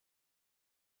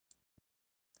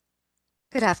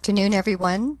Good afternoon,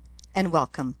 everyone, and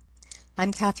welcome.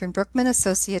 I'm Catherine Brookman,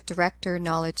 Associate Director,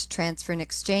 Knowledge Transfer and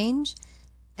Exchange,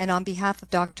 and on behalf of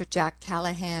Dr. Jack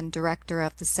Callahan, Director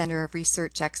of the Center of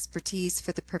Research Expertise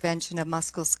for the Prevention of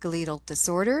Musculoskeletal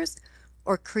Disorders,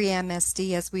 or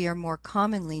CRE-MSD as we are more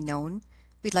commonly known,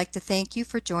 we'd like to thank you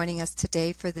for joining us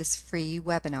today for this free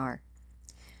webinar.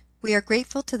 We are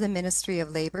grateful to the Ministry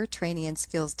of Labor, Training and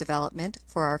Skills Development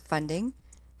for our funding,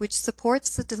 which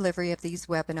supports the delivery of these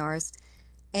webinars,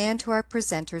 and to our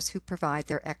presenters who provide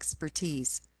their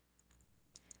expertise.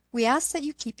 We ask that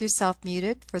you keep yourself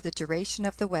muted for the duration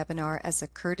of the webinar as a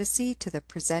courtesy to the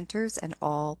presenters and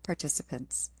all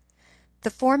participants.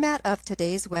 The format of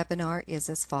today's webinar is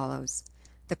as follows.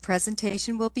 The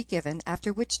presentation will be given,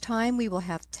 after which time we will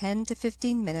have 10 to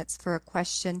 15 minutes for a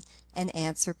question and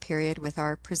answer period with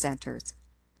our presenters.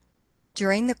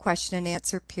 During the question and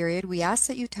answer period, we ask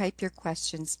that you type your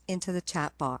questions into the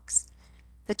chat box.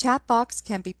 The chat box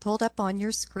can be pulled up on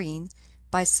your screen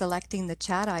by selecting the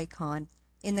chat icon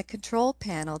in the control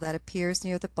panel that appears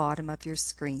near the bottom of your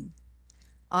screen.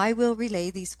 I will relay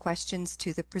these questions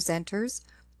to the presenters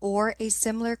or a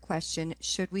similar question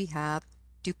should we have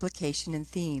duplication in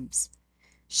themes.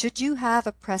 Should you have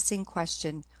a pressing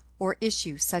question or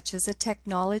issue such as a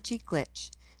technology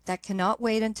glitch that cannot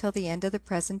wait until the end of the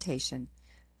presentation,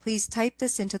 please type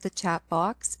this into the chat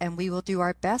box and we will do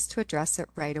our best to address it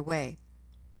right away.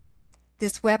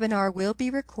 This webinar will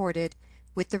be recorded,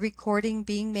 with the recording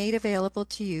being made available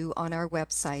to you on our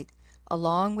website,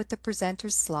 along with the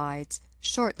presenter's slides,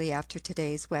 shortly after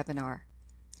today's webinar.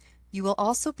 You will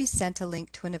also be sent a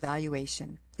link to an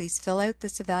evaluation. Please fill out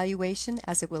this evaluation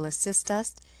as it will assist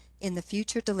us in the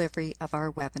future delivery of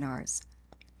our webinars.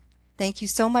 Thank you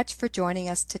so much for joining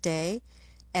us today,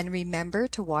 and remember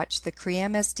to watch the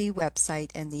CRE-MSD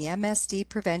website and the MSD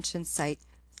prevention site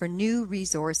for new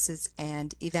resources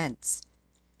and events.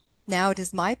 Now it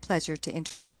is my pleasure to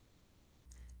introduce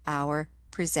our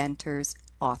presenters,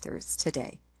 authors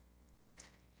today.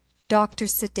 Dr.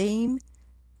 Sadeem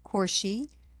Qureshi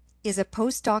is a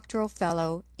postdoctoral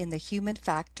fellow in the Human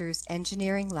Factors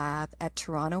Engineering Lab at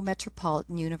Toronto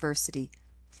Metropolitan University,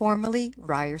 formerly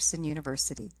Ryerson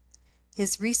University.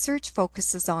 His research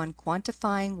focuses on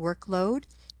quantifying workload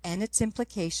and its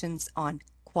implications on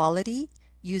quality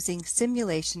using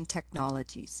simulation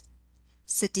technologies.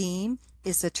 Sadeem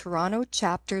is the Toronto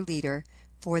chapter leader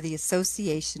for the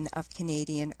Association of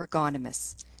Canadian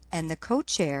Ergonomists and the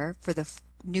co-chair for the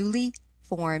newly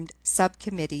formed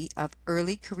Subcommittee of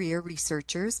Early Career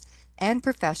Researchers and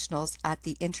Professionals at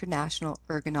the International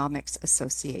Ergonomics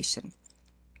Association.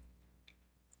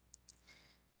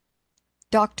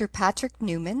 Dr. Patrick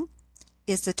Neumann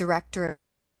is the Director of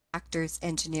Factors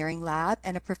Engineering Lab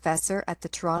and a professor at the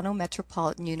Toronto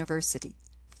Metropolitan University,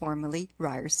 formerly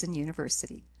Ryerson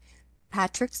University.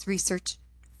 Patrick's research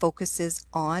focuses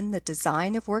on the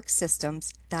design of work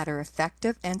systems that are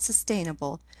effective and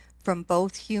sustainable from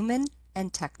both human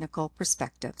and technical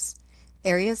perspectives.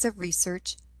 Areas of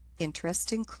research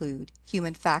interest include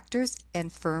human factors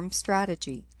and firm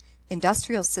strategy,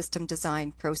 industrial system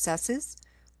design processes,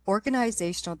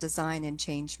 organizational design and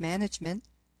change management,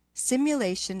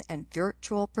 simulation and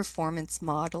virtual performance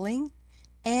modeling,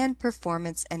 and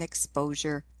performance and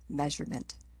exposure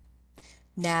measurement.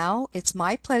 Now it's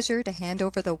my pleasure to hand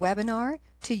over the webinar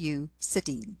to you,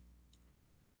 Sadeem.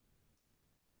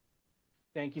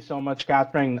 Thank you so much,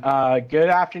 Catherine. Good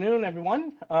afternoon,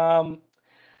 everyone.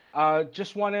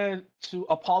 Just wanted to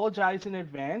apologize in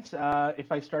advance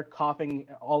if I start coughing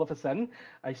all of a sudden.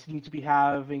 I seem to be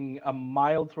having a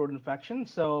mild throat infection,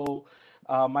 so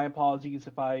my apologies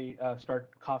if I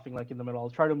start coughing like in the middle. I'll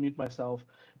try to mute myself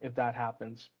if that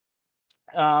happens.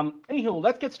 Anywho,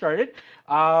 let's get started.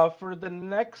 For the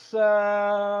next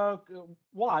while,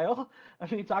 I'm going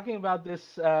to be talking about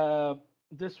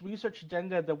this research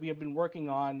agenda that we have been working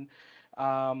on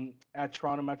at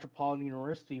Toronto Metropolitan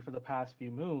University for the past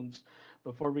few moons.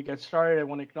 Before we get started, I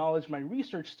want to acknowledge my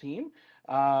research team,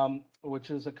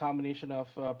 which is a combination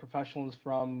of professionals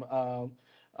from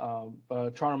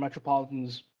Toronto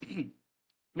Metropolitan's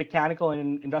Mechanical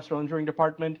and Industrial Engineering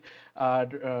Department,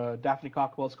 Daphne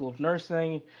Cockwell School of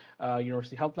Nursing,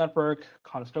 University Health Network,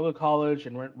 Conestoga College,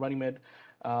 and Runnymede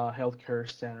Healthcare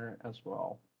Center as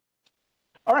well.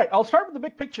 All right, I'll start with the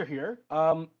big picture here.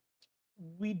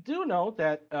 We do know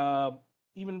that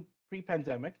even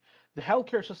pre-pandemic, the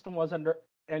healthcare system was under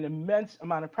an immense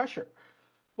amount of pressure.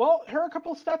 Well, here are a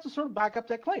couple of stats to sort of back up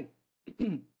that claim.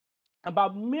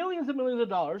 About millions and millions of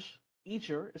dollars each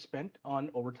year is spent on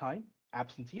overtime,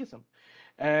 absenteeism.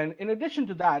 And in addition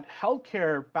to that,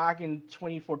 healthcare back in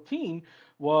 2014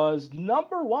 was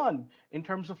 #1 in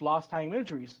terms of lost time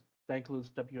injuries. that includes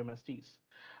WMSDs.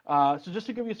 So just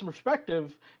to give you some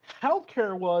perspective,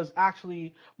 healthcare was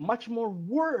actually much more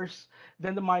worse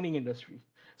than the mining industry.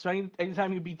 So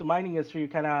anytime you beat the mining industry, you're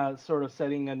kind of sort of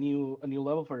setting a new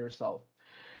level for yourself.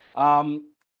 Um,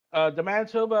 the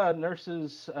Manitoba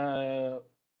Nurses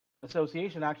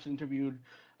Association actually interviewed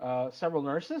several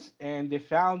nurses, and they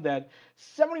found that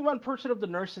 71% of the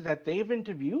nurses that they've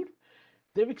interviewed,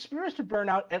 they've experienced a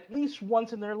burnout at least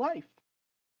once in their life.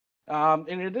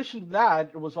 In addition to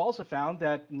that, it was also found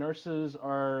that nurses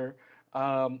are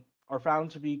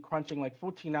found to be crunching like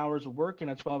 14 hours of work in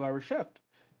a 12-hour shift.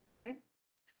 Okay?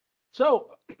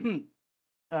 So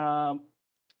um,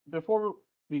 before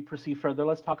we proceed further,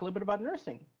 let's talk a little bit about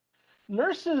nursing.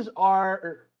 Nurses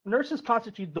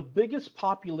constitute the biggest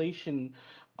population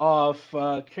of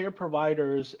care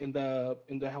providers in the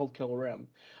healthcare realm.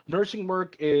 Nursing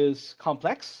work is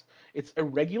complex, it's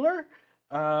irregular,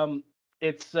 um,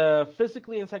 it's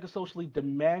physically and psychosocially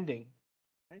demanding.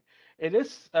 Right? It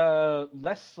is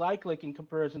less cyclic in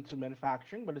comparison to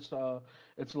manufacturing, but it's a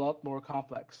lot more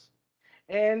complex.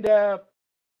 And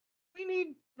we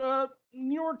need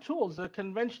newer tools. The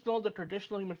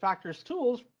traditional human factors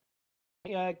tools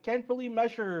can't really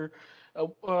measure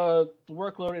the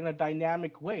workload in a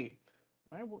dynamic way.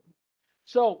 Right?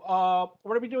 So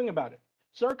what are we doing about it?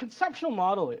 So our conceptual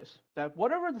model is that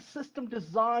whatever the system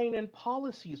design and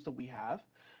policies that we have,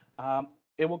 um,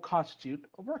 it will constitute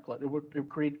a workload. It will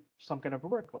create some kind of a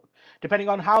workload. Depending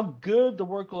on how good the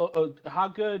workload, how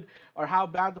good or how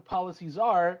bad the policies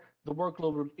are, the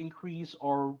workload would increase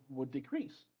or would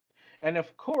decrease. And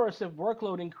of course, if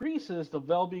workload increases, the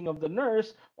well-being of the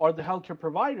nurse or the healthcare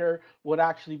provider would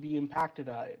actually be impacted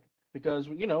by it. Because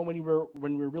when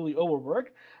we're really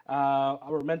overworked,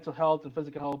 our mental health and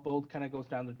physical health both kind of goes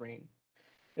down the drain.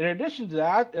 In addition to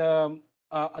that,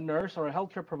 a nurse or a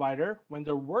healthcare provider, when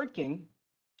they're working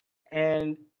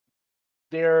and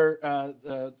they're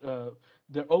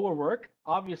they're overworked,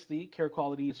 obviously care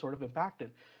quality is sort of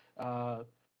impacted.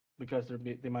 Because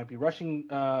they might be rushing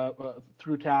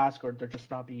through tasks, or they're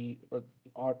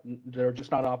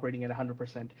just not operating at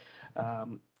 100%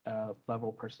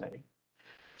 level per se.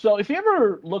 So if you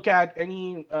ever look at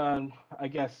any, I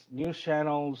guess, news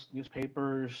channels,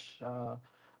 newspapers,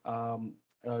 um,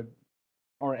 uh,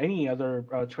 or any other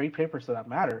trade papers for that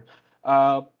matter,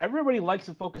 everybody likes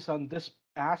to focus on this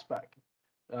aspect,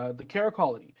 the care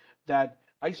quality, that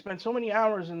I spent so many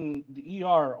hours in the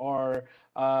ER, or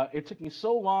it took me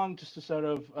so long just to sort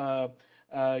of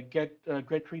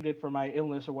get treated for my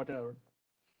illness or whatever.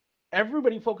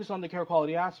 Everybody focus on the care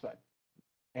quality aspect,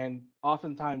 and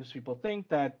oftentimes people think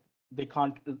that they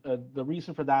can't. The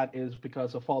reason for that is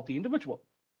because of faulty individual,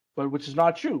 but which is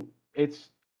not true. It's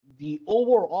the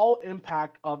overall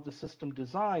impact of the system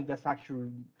design that's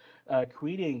actually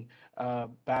creating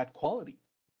bad quality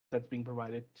that's being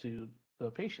provided to the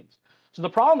patients. So the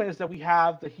problem is that we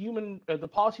have the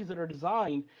policies that are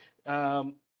designed,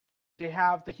 um, they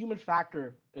have the human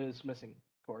factor is missing,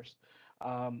 of course.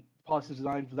 Policies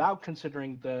designed without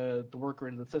considering the worker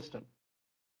in the system.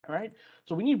 All right.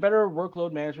 So we need better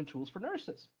workload management tools for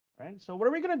nurses. Right. So what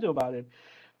are we going to do about it?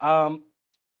 Um,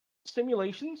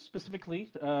 Simulations,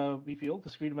 specifically, we feel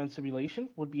discrete event simulation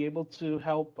would be able to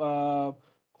help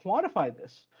quantify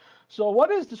this. So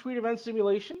what is discrete event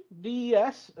simulation?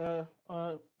 DES,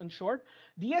 in short.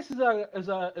 DES is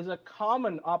a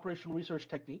common operational research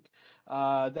technique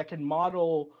that can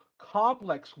model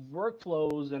complex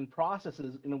workflows and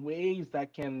processes in ways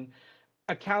that can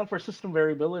account for system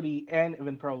variability and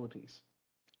event probabilities.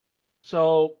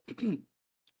 So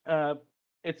uh,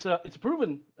 it's a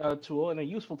proven tool and a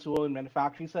useful tool in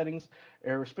manufacturing settings,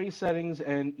 aerospace settings,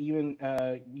 and even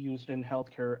used in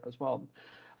healthcare as well.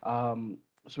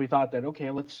 So we thought that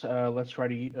okay, let's try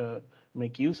to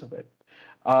make use of it.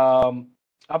 Um,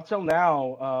 Up till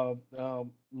now,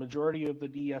 majority of the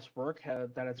DES work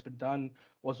that has been done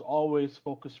was always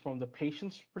focused from the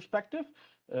patient's perspective,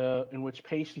 in which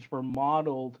patients were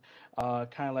modeled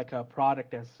kind of like a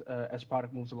product as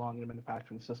product moves along in the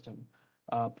manufacturing system.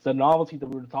 The novelty that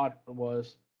we thought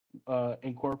was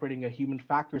incorporating a human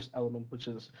factors element, which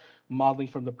is modeling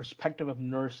from the perspective of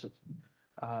nurses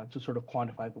to sort of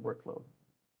quantify the workload.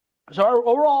 So our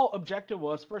overall objective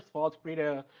was, first of all, to create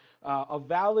a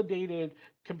validated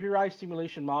computerized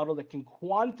simulation model that can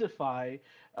quantify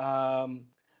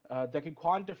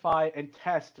and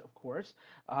test, of course,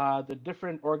 the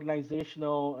different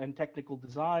organizational and technical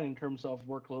design in terms of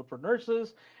workload for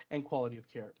nurses and quality of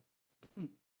care.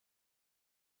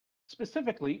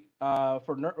 Specifically,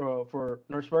 for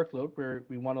nurse workload, where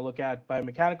we want to look at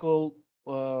biomechanical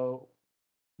load,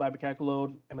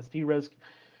 MSD risk,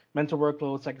 mental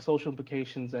workload, psychosocial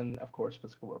implications, and of course,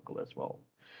 physical workload as well.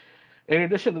 In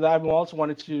addition to that, we also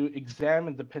wanted to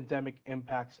examine the pandemic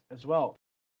impacts as well.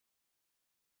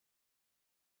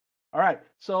 All right,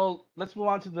 so let's move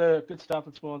on to the good stuff.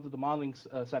 Let's move on to the modeling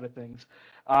side of things.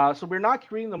 So we're not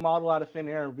creating the model out of thin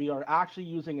air. We are actually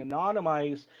using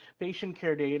anonymized patient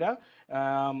care data.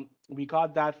 We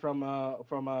got that from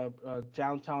a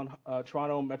downtown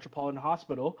Toronto Metropolitan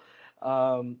Hospital,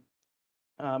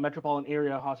 metropolitan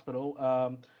area hospital,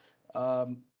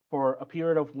 for a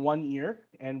period of 1 year,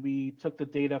 and we took the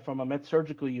data from a med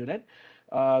surgical unit.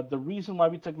 The reason why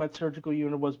we took med surgical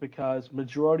unit was because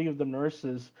majority of the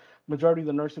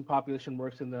nursing population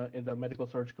works in the medical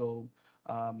surgical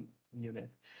unit.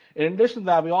 In addition to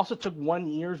that, we also took 1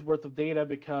 year's worth of data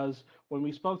because when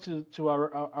we spoke to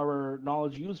our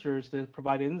knowledge users, they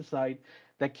provide insight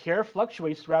that care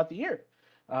fluctuates throughout the year.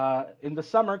 In the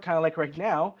summer, kind of like right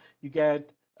now, you get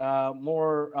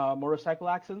more motorcycle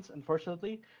accidents,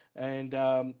 unfortunately, and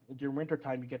during winter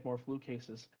time, you get more flu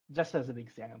cases, just as an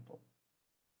example.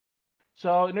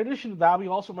 So in addition to that, we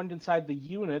also went inside the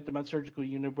unit, the med surgical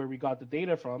unit, where we got the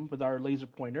data from with our laser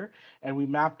pointer, and we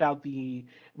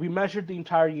measured the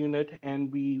entire unit,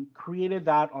 and we created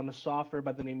that on a software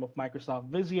by the name of Microsoft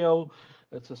Visio.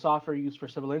 It's a software used for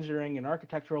civil engineering and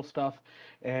architectural stuff.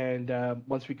 And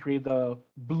once we created the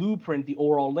blueprint, the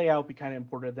overall layout, we kind of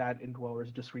imported that into our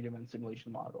discrete event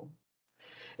simulation model.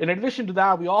 In addition to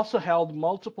that, we also held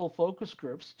multiple focus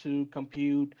groups to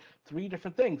compute 3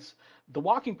 different things. The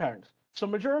walking patterns. So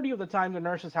majority of the time, the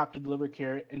nurses have to deliver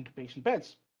care into patient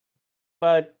beds,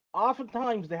 but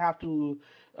oftentimes they have to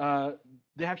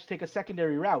take a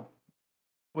secondary route,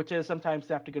 which is sometimes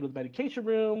they have to go to the medication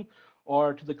room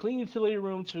or to the clean utility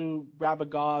room to grab a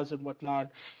gauze and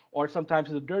whatnot, or sometimes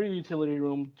to the dirty utility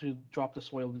room to drop the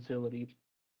soil utility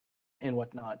and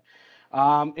whatnot.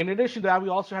 In addition to that, we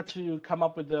also had to come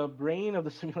up with the brain of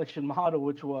the simulation model,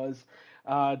 which was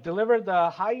deliver the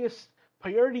highest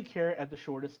priority care at the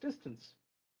shortest distance.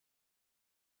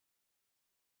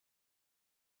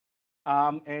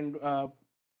 And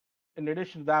in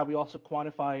addition to that, we also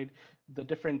quantified the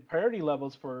different priority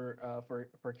levels for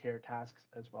care tasks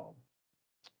as well,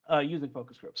 using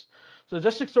focus groups. So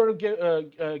just to sort of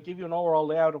give you an overall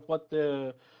layout of what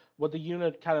the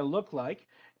unit kind of looked like.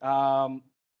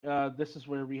 This is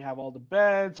where we have all the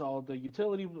beds, all the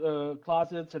utility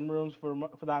closets and rooms for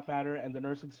that matter, and the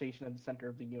nursing station at the center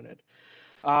of the unit.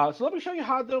 So let me show you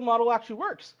how the model actually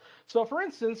works. So for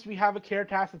instance, we have a care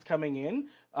task that's coming in,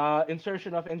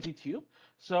 insertion of NG tube.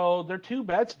 So there are 2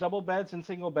 beds, double beds and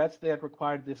single beds that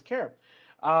required this care.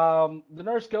 The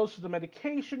nurse goes to the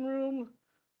medication room,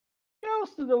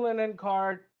 goes to the linen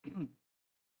cart,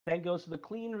 then goes to the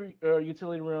clean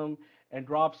utility room and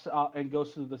drops and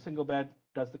goes to the single bed,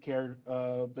 does the care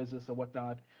business and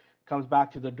whatnot, comes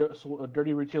back to the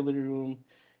dirty utility room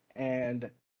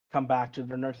and come back to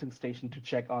the nursing station to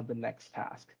check on the next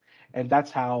task. And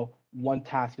that's how one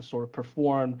task is sort of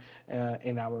performed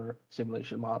in our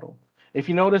simulation model. If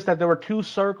you notice that there were 2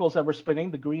 circles that were spinning,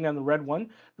 the green and the red one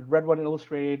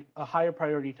illustrated a higher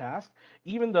priority task,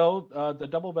 even though the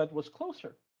double bed was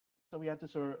closer. So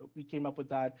we came up with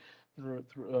that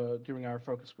during our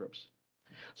focus groups.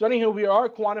 So anyhow, we are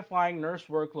quantifying nurse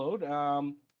workload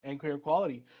and care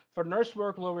quality. For nurse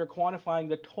workload, we're quantifying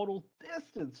the total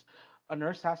distance a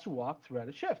nurse has to walk throughout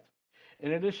a shift.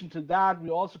 In addition to that, we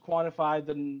also quantify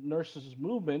the nurse's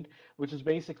movement, which is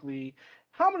basically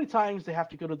how many times they have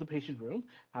to go to the patient room,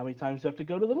 how many times they have to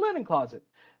go to the linen closet,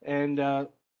 and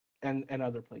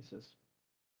other places.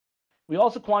 We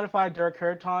also quantified their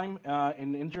care time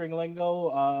in engineering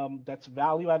lingo. That's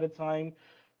value-added time,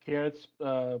 care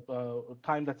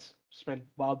time that's spent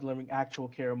while delivering actual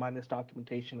care minus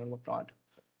documentation and whatnot.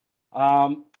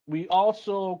 We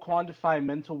also quantify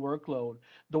mental workload.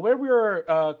 The way we're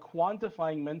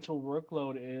quantifying mental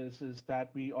workload is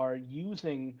that we are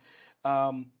using,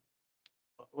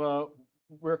 we're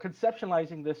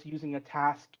conceptualizing this using a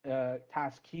task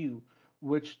queue,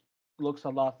 which looks a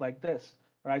lot like this,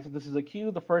 right? So this is a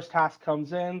queue. The first task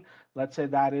comes in. Let's say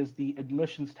that is the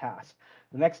admissions task.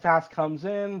 The next task comes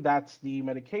in. That's the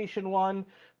medication one.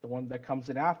 The one that comes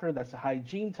in after, that's the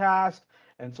hygiene task,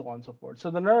 and so on and so forth. So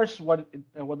the nurse, what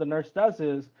the nurse does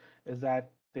is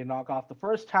that they knock off the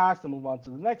first task and move on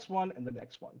to the next one and the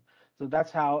next one. So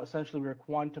that's how essentially we're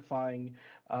quantifying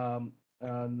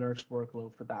nurse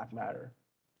workload for that matter.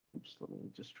 Oops, let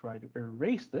me just try to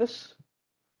erase this.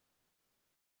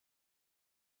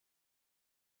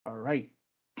 All right.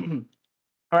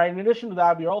 All right, in addition to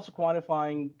that, we are also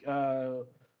quantifying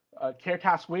care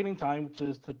task waiting time, which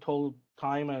is the total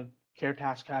time a care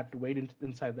task had to wait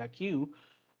inside that queue.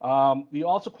 We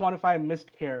also quantify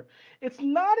missed care. It's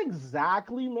not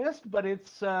exactly missed, but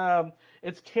it's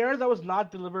care that was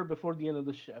not delivered before the end of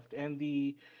the shift. And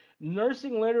the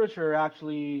nursing literature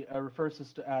actually refers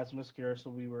this to as missed care,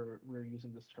 so we're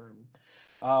using this term.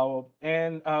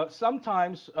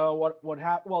 Sometimes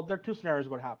well, there are two scenarios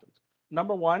what happens.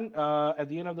 Number one, at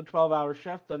the end of the 12-hour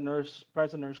shift, the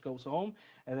present nurse goes home,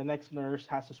 and the next nurse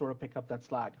has to sort of pick up that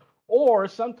slack. Or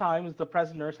sometimes the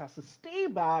present nurse has to stay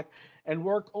back and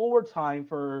work overtime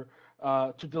to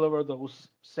deliver those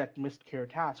set missed care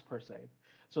tasks per se.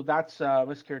 So that's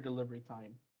missed care delivery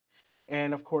time.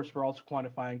 And of course, we're also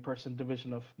quantifying person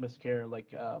division of missed care,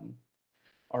 like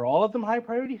are all of them high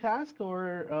priority tasks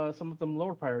or some of them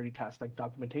lower priority tasks like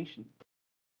documentation.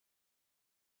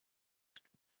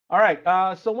 All right,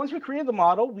 so once we created the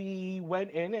model, we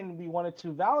went in and we wanted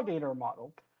to validate our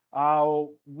model.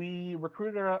 We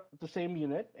recruited the same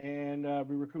unit, and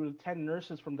we recruited 10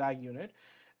 nurses from that unit,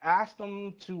 asked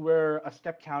them to wear a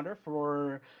step counter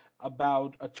for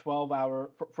about a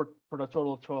 12-hour, for the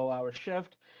total 12-hour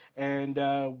shift, and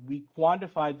we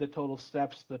quantified the total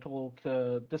steps, the total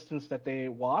distance that they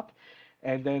walk,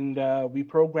 and then we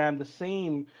programmed the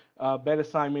same bed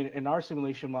assignment in our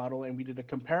simulation model, and we did a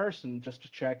comparison just to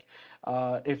check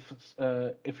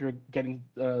if you're getting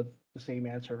the same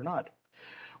answer or not.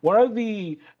 One of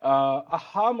the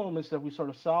aha moments that we sort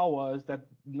of saw was that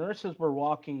nurses were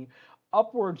walking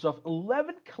upwards of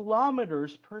 11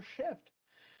 kilometers per shift,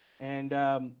 and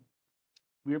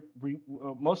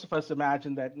most of us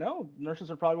imagine that no, nurses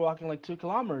are probably walking like 2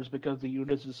 kilometers because the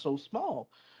unit is so small.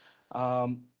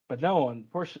 But no,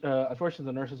 unfortunately,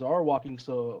 the nurses are walking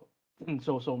so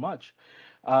much.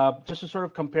 Just to sort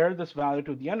of compare this value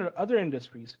to the other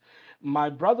industries,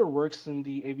 my brother works in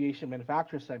the aviation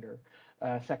manufacturing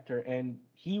sector, and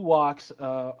he walks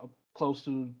close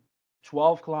to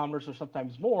 12 kilometers or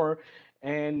sometimes more.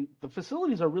 And the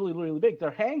facilities are really, really big. They're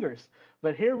hangars.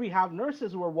 But here we have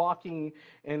nurses who are walking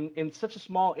in such a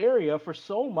small area for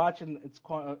so much, and it's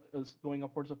going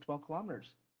upwards of 12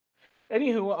 kilometers.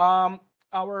 Anywho,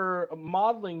 our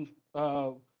modeling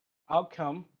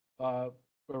outcome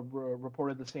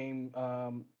reported the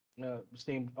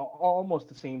almost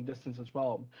the same distance as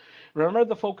well. Remember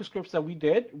the focus groups that we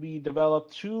did? We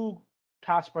developed two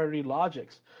task priority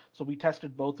logics, so we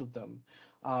tested both of them.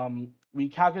 We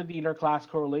calculated the interclass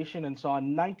correlation and saw a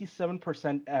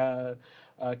 97%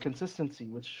 consistency,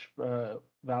 which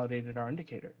validated our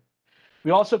indicator.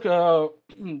 We also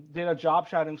did a job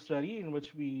shadowing study in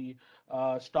which we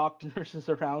stalked nurses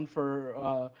around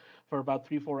for about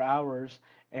 3-4 hours,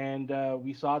 and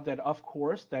we saw that, of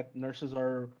course, that nurses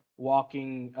are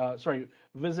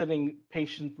visiting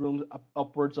patient rooms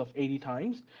upwards of 80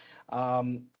 times,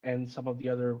 and some of the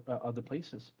other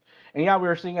places. And yeah, we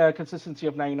were seeing a consistency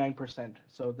of 99%,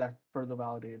 so that further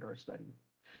validated our study.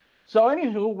 So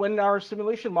anywho, when our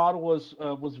simulation model was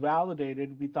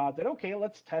validated, we thought that, okay,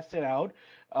 let's test it out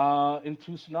in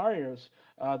two scenarios.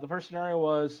 The first scenario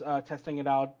was testing it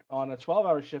out on a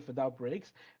 12-hour shift without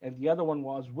breaks, and the other one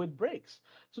was with breaks.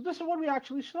 So this is what we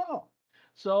actually saw.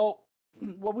 So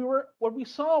what we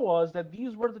saw was that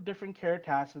these were the different care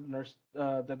tasks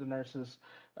that the nurses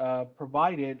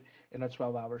provided in a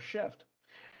 12-hour shift.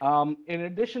 In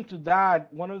addition to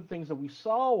that, one of the things that we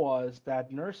saw was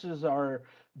that nurses are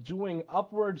doing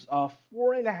upwards of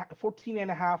 14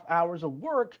 and a half hours of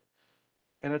work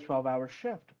in a 12-hour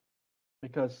shift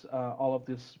because all of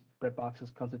these red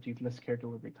boxes constitute missed care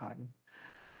delivery time.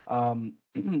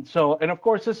 And of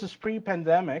course, this is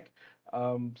pre-pandemic.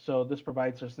 So this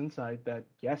provides us insight that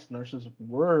yes, nurses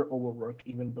were overworked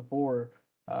even before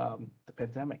the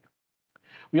pandemic.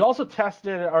 We also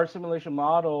tested our simulation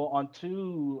model on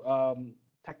two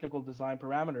technical design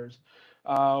parameters.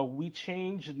 We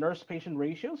changed nurse-patient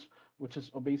ratios, which is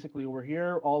basically over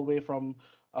here, all the way from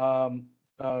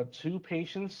 2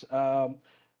 patients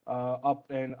up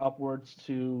and upwards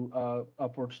to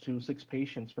 6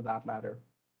 patients for that matter.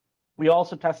 We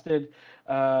also tested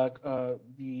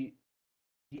the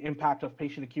impact of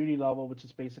patient acuity level, which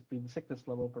is basically the sickness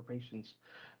level for patients.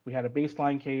 We had a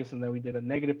baseline case, and then we did a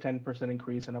negative 10%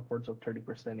 increase and upwards of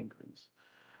 30% increase.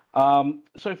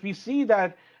 So if we see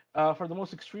that for the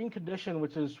most extreme condition,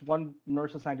 which is 1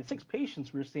 nurse assigned to 6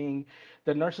 patients, we're seeing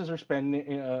that nurses are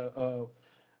spending,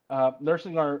 our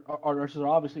nurses are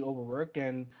obviously overworked,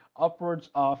 and upwards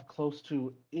of close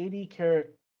to 80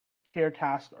 care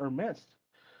tasks are missed.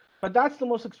 But that's the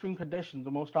most extreme condition.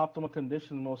 The most optimal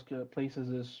condition in most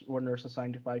places is 1 nurse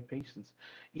assigned to 5 patients.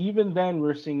 Even then,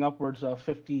 we're seeing upwards of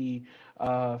 50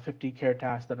 care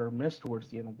tasks that are missed towards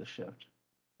the end of the shift.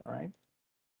 All right.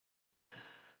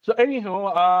 So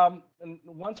anywho, and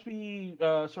once we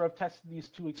sort of tested these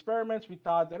two experiments, we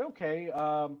thought that, okay,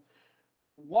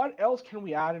 what else can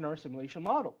we add in our simulation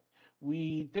model?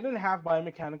 We didn't have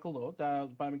biomechanical load.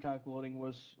 Biomechanical loading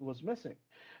was missing.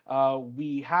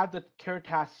 We had the care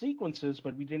task sequences,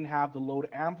 but we didn't have the load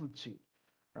amplitude.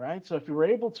 All right. So if we were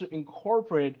able to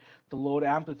incorporate the load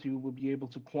amplitude, we'll be able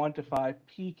to quantify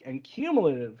peak and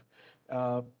cumulative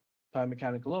uh,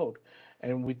 biomechanical load.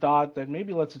 And we thought that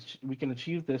maybe we can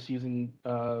achieve this using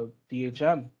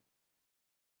DHM.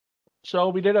 So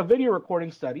we did a video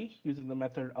recording study using the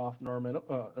method of Neumann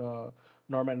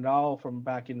et al. From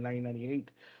back in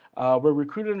 1998. We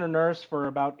recruited a nurse for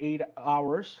about 8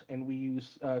 hours, and we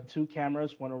used two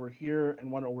cameras, one over here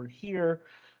and one over here,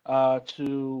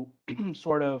 to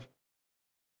sort of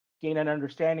gain an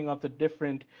understanding of the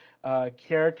different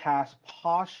care task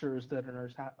postures that a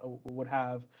nurse would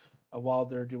have while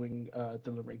they're doing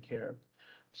delivering care.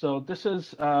 So this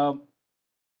is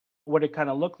what it kind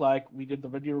of looked like. We did the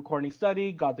video recording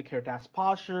study, got the care task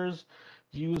postures,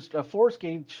 used a force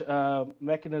gauge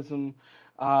mechanism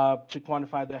to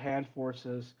quantify the hand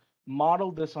forces,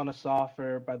 modeled this on a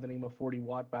software by the name of 40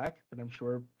 Wattback that I'm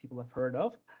sure people have heard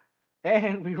of,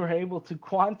 and we were able to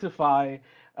quantify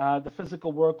the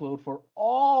physical workload for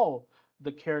all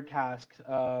the care tasks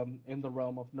in the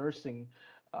realm of nursing.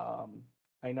 Um,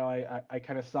 I know I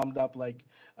kind of summed up like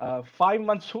 5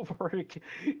 months of work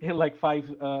in like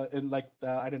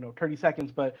I don't know 30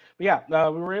 seconds, but yeah,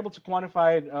 we were able to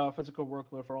quantify physical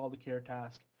workload for all the care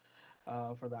tasks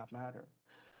for that matter.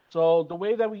 So the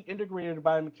way that we integrated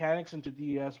biomechanics into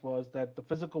DES was that the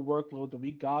physical workload that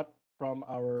we got from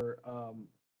our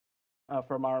uh,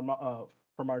 from our uh,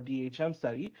 from our DHM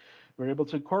study. We were able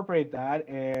to incorporate that,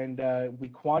 and uh,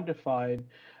 we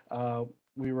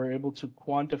were able to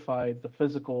quantify the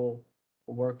physical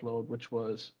workload, which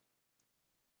was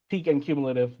peak and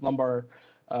cumulative lumbar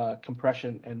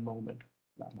compression and moment.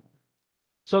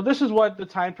 So this is what the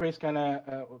time trace kind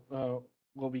of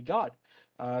what we got.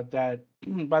 That,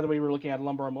 by the way, we're looking at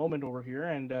lumbar moment over here,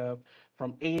 and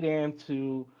from 8 a.m.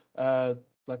 to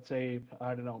let's say,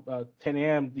 I don't know, 10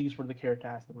 a.m. These were the care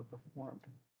tasks that were performed.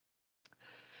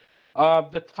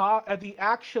 The top at the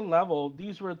action level,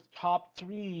 these were the top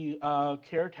three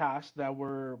care tasks that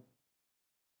were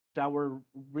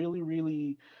really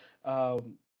really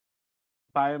um,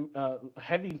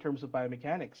 heavy in terms of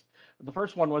biomechanics. The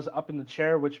first one was up in the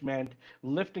chair, which meant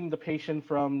lifting the patient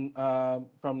from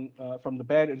the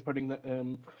bed and putting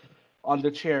them on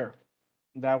the chair.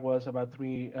 That was about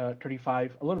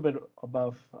 35, a little bit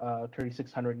above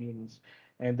 3,600 newtons.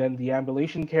 And then the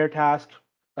ambulation care task,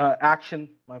 action,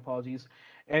 my apologies.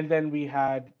 And then we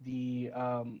had the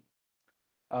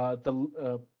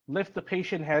lift the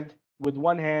patient head with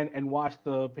one hand and wash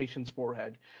the patient's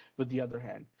forehead with the other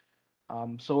hand.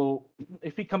 So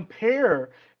if you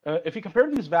compare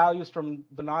these values from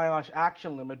the NIOSH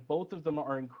action limit, both of them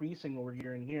are increasing over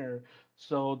here and here.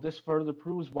 So this further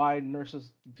proves why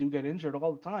nurses do get injured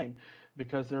all the time,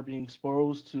 because they're being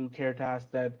exposed to care tasks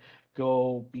that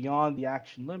go beyond the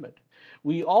action limit.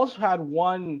 We also had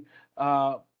one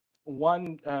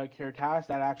care task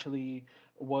that actually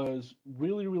was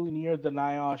really, really near the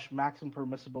NIOSH maximum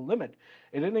permissible limit.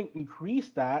 It didn't increase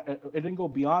that, it didn't go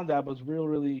beyond that, but was really,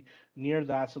 really near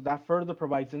that. So that further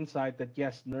provides insight that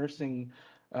yes, nurses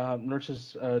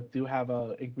do have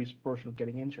an increased proportion of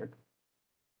getting injured.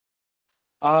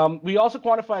 We also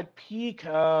quantified peak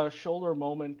shoulder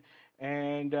moment,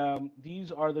 and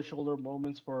these are the shoulder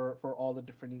moments for all the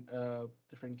different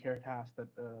care tasks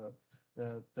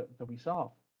that we saw.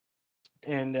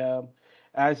 And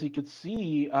as you could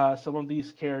see, some of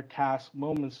these care task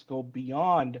moments um,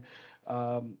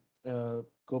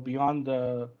 go beyond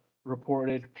the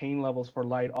reported pain levels for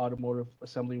light automotive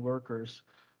assembly workers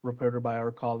reported by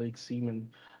our colleague Seaman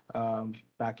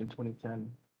back in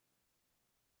 2010.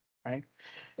 Right,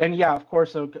 and yeah, of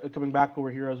course, so coming back over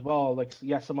here as well, like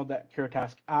yeah, some of that care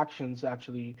task actions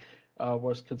actually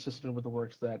was consistent with the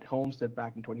works that Holmes did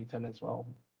back in 2010 as well.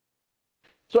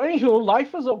 So anywho,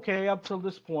 life was okay up till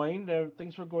this point.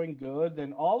 Things were going good.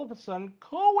 Then all of a sudden,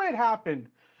 COVID happened,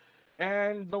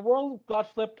 and the world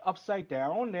got flipped upside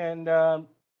down, and uh,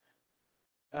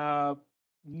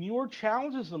 newer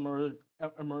challenges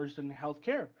emerged in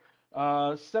healthcare.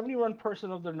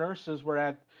 71% of the nurses were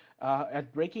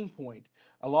at breaking point.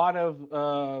 A lot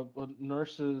of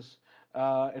nurses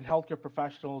and healthcare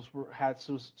professionals had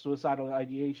suicidal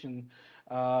ideation,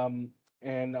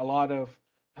 and a lot of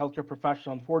healthcare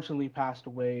professionals unfortunately passed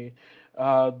away.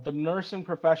 The nursing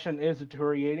profession is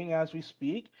deteriorating as we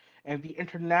speak, and the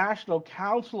International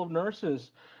Council of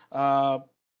Nurses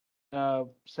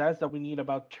says that we need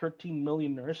about 13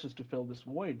 million nurses to fill this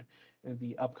void in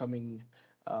the upcoming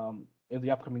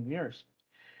years.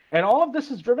 And all of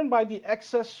this is driven by the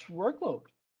excess workload,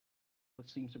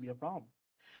 which seems to be a problem.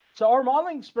 So our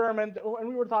modeling experiment, and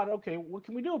we were thought, okay, what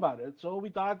can we do about it? So we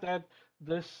thought that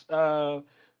this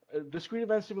discrete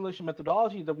event simulation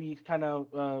methodology that we kind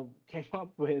of came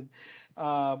up with,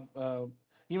 um, uh,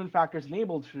 human factors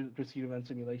enabled discrete event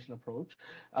simulation approach.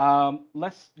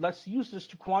 Let's use this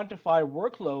to quantify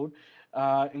workload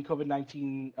in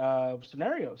COVID-19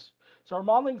 scenarios. So our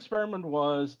modeling experiment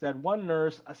was that one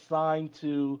nurse assigned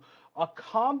to a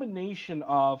combination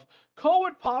of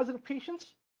COVID positive patients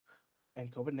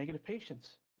and COVID negative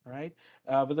patients, right?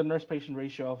 With a nurse patient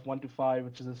ratio of 1 to 5,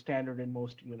 which is a standard in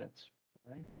most units,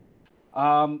 right?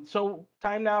 So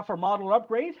time now for model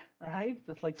upgrade, right?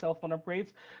 Just like cell phone upgrades.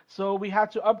 So we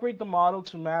had to upgrade the model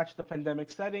to match the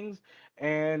pandemic settings.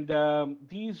 And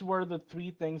these were the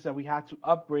three things that we had to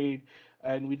upgrade.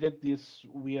 And we did this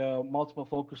via multiple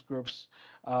focus groups,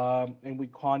 and we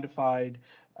quantified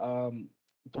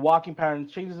the walking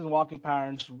patterns, changes in walking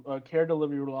patterns, care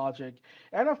delivery logic,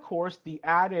 and of course the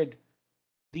added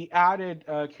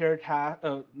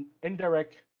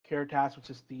indirect care task, which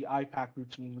is the IPAC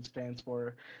routine, which stands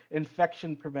for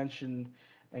infection prevention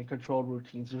and control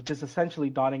routines, which is essentially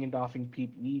donning and doffing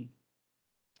PPE.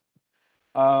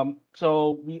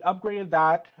 So we upgraded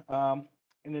that.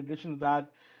 In addition to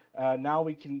that, now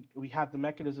we have the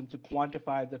mechanism to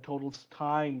quantify the total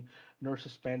time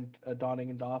nurses spend donning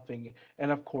and doffing,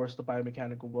 and of course the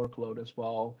biomechanical workload as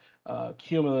well,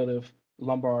 cumulative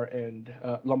lumbar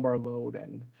load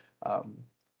and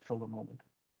shoulder moment.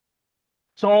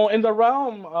 So in the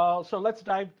realm, so let's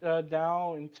dive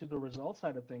down into the result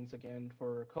side of things again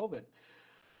for COVID.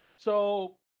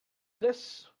 So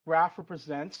this graph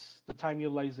represents the time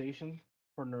utilization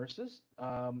for nurses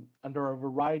under a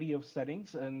variety of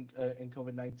settings and in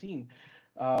COVID-19.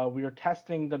 We are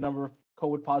testing the number of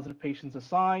COVID positive patients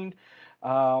assigned.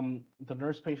 The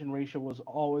nurse patient ratio was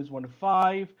always 1 to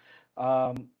 5.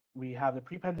 We have the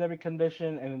pre-pandemic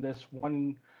condition, and in this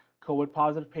one COVID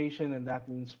positive patient, and that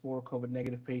means 4 COVID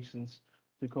negative patients.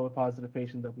 2 COVID positive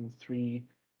patients, that means 3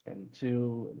 and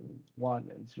 2 and 1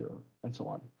 and 0 and so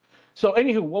on. So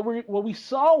anywho, what we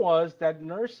saw was that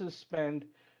nurses spend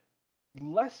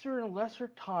lesser and lesser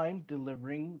time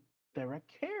delivering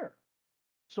direct care.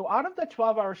 So out of that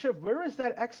 12-hour shift, where is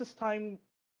that excess time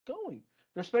going?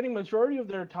 They're spending majority of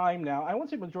their time now. I won't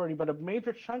say majority, but a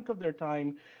major chunk of their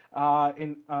time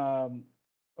in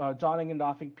donning and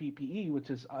doffing PPE, which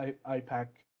is IPAC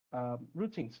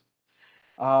routines.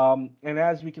 And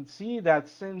as we can see that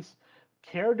since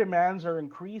care demands are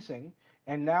increasing,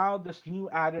 and now this new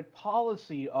added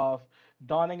policy of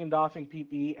donning and doffing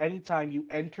PPE anytime you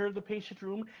enter the patient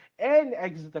room and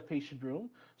exit the patient room,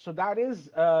 so that is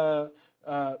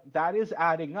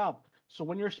adding up. So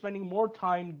when you're spending more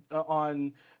time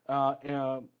on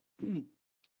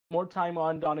more time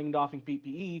on donning and doffing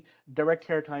PPE, direct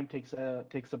care time takes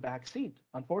a back seat,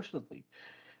 unfortunately.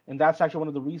 And that's actually one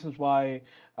of the reasons why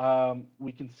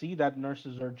we can see that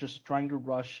nurses are just trying to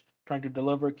rush, trying to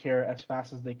deliver care as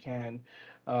fast as they can.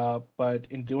 But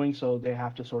in doing so, they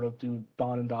have to sort of do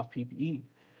don and doff PPE.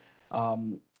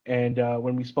 And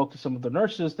when we spoke to some of the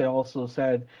nurses, they also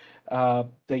said that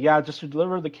yeah, just to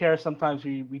deliver the care, sometimes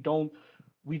we don't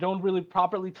really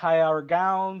properly tie our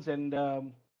gowns, and I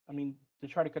mean they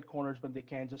try to cut corners when they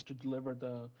can just to deliver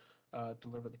the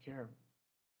care.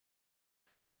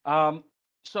 Um,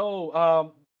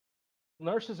 so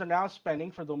nurses are now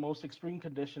spending, for the most extreme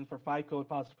condition for 5 COVID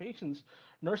positive patients,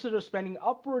 nurses are spending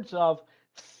upwards of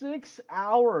 6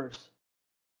 hours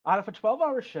out of a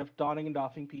 12-hour shift donning and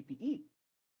doffing PPE.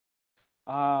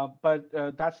 But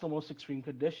that's the most extreme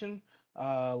condition.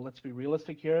 Let's be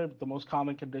realistic here. The most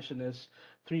common condition is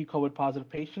 3 COVID positive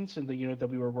patients in the unit that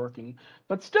we were working.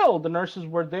 But still, the nurses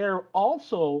were there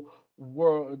also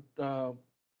were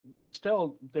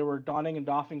still they were donning and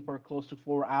doffing for close to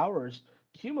 4 hours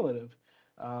cumulative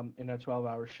in a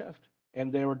 12-hour shift,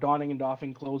 and they were donning and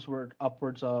doffing clothes were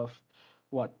upwards of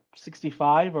what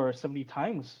 65 or 70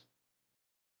 times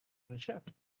in a shift.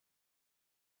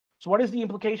 So what is the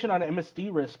implication on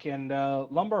MSD risk and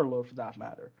lumbar load for that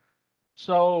matter?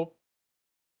 So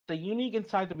the unique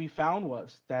insight that we found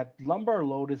was that lumbar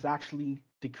load is actually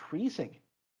decreasing.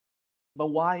 But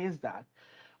why is that?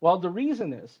 Well, the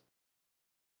reason is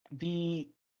the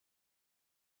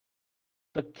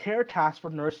care tasks for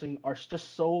nursing are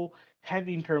just so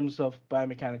heavy in terms of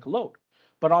biomechanical load.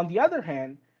 But on the other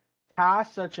hand,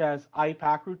 tasks such as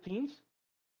IPAC routines,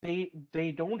 they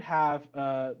don't have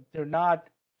they're not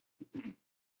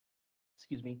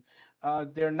excuse me,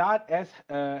 they're not as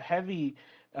heavy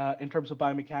in terms of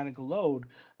biomechanical load.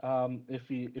 If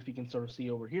you can sort of see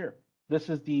over here, this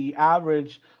is the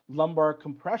average lumbar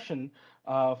compression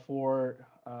for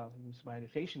let me use my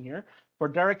annotation here, for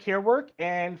direct care work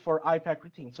and for IPAC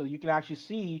routine. So you can actually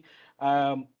see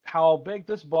how big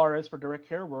this bar is for direct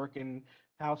care work and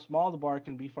how small the bar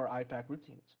can be for IPAC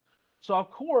routines. So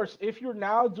of course, if you're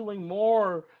now doing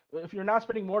more, if you're now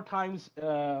spending more time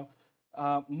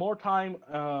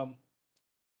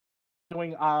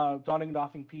doing donning and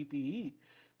doffing PPE,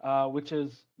 which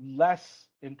is less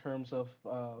in terms of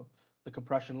the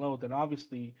compression load, then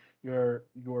obviously your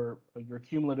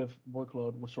cumulative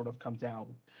workload will sort of come down,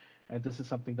 and this is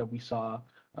something that we saw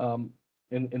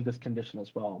in this condition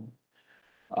as well.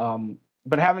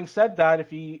 But having said that,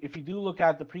 if you do look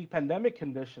at the pre-pandemic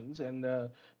conditions and the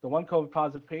one COVID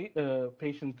positive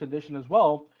patient condition as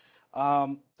well,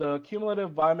 the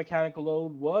cumulative biomechanical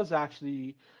load was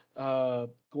actually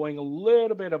going a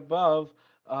little bit above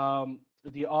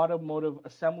the automotive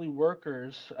assembly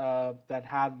workers that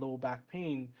had low back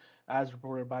pain, as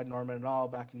reported by Neumann et al.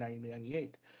 Back in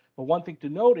 1998. But one thing to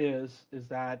note is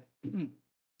that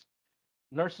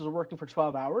nurses were working for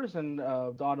 12 hours and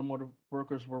the automotive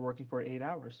workers were working for 8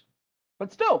 hours.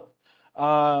 But still,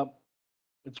 uh,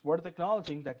 it's worth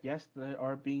acknowledging that yes, they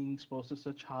are being exposed to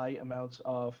such high amounts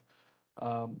of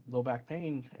low back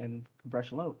pain and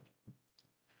compression load.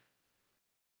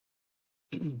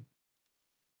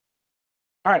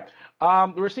 All right,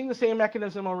 we're seeing the same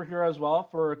mechanism over here as well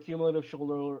for cumulative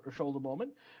shoulder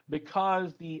moment,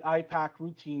 because the IPAC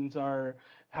routines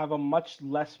have a much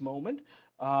less moment,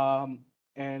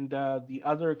 and the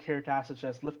other care tasks such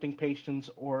as lifting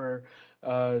patients or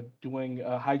doing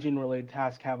hygiene-related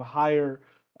tasks have a higher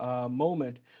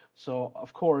moment. So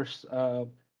of course,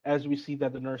 as we see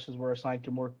that the nurses were assigned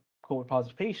to more COVID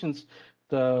positive patients,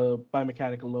 the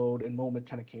biomechanical load and moment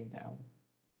kind of came down.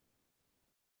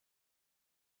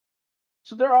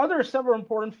 So there are several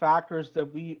important factors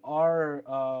that we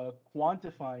are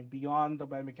quantifying beyond the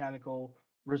biomechanical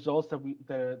results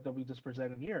that we just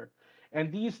presented here, and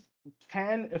these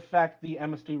can affect the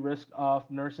MSD risk of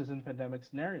nurses in pandemic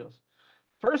scenarios.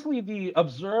 Firstly, the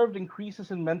observed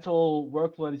increases in mental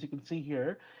workload, as you can see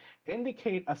here,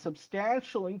 indicate a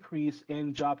substantial increase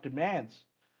in job demands,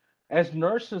 as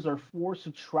nurses are forced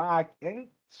to track and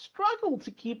struggle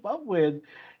to keep up with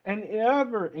an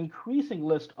ever increasing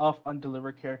list of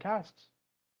undelivered care tasks.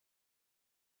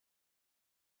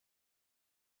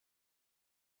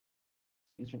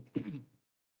 Excuse me.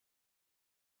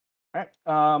 All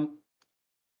right.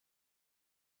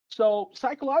 So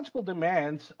psychological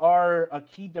demands are a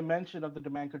key dimension of the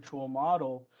demand control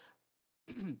model,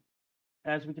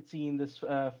 as we could see in this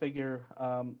figure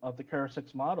of the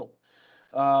CARE-6 model.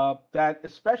 That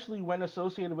especially when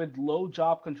associated with low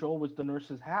job control, which the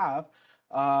nurses have,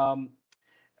 um,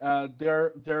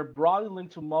 they're broadly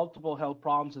linked to multiple health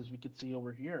problems, as we could see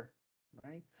over here,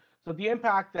 right? So the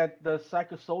impact that the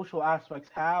psychosocial aspects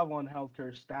have on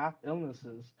healthcare staff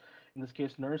illnesses, in this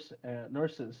case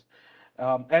nurses,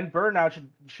 and burnout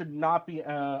should not be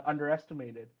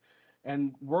underestimated.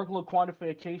 And workload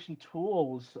quantification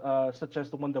tools, such as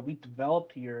the one that we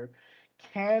developed here,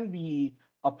 can be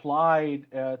applied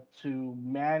to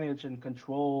manage and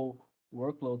control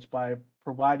workloads by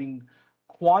providing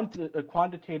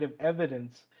quantitative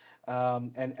evidence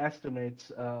and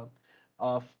estimates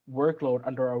of workload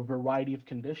under a variety of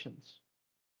conditions.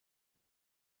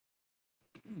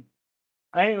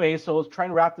 Anyway, so I was trying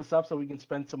to wrap this up so we can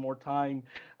spend some more time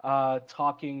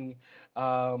talking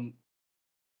um,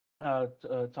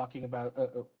 talking about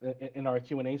in our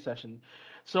Q&A session.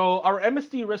 So our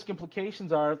MSD risk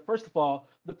implications are, first of all,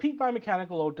 the peak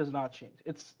biomechanical load does not change.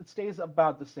 It stays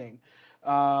about the same.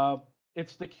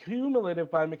 It's the cumulative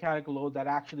biomechanical load that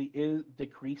actually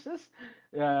decreases.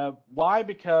 Why?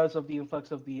 Because of the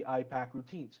influx of the IPAC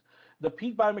routines. The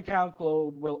peak biomechanical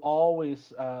load will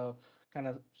always kind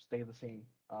of stay the same.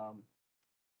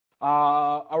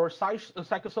 Our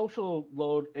psychosocial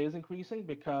load is increasing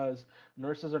because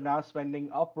nurses are now spending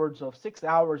upwards of 6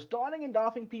 hours donning and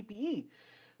doffing PPE,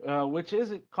 which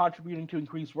is contributing to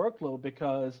increased workload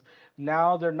because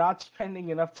now they're not spending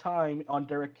enough time on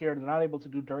direct care. They're not able to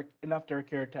do enough direct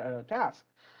care tasks.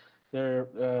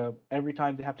 They're every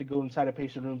time they have to go inside a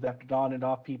patient room, they have to don and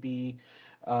doff PPE,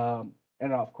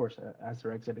 and of course, as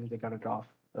they're exiting, they got to doff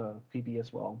PPE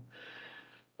as well.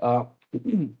 Uh,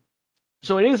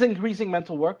 So it is increasing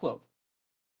mental workload.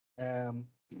 Um,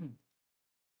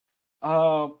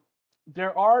 uh,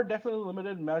 there are definitely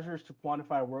limited measures to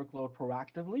quantify workload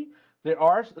proactively, There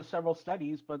are several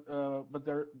studies, but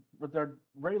they're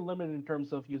very limited in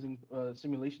terms of using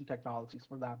simulation technologies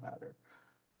for that matter.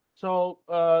 So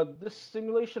this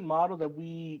simulation model that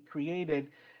we created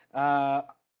uh,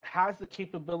 has the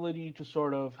capability to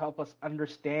sort of help us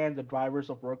understand the drivers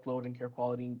of workload and care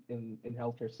quality in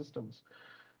healthcare systems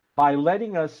by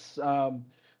letting us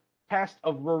test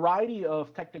a variety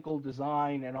of technical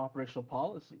design and operational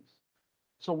policies.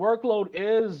 So workload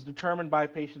is determined by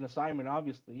patient assignment,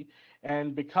 obviously,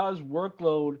 and because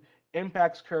workload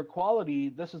impacts care quality,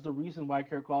 this is the reason why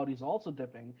care quality is also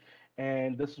dipping,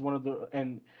 and this is one of the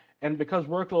and because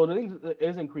workload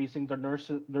is increasing, the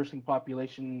nursing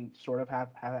population sort of have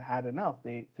had enough.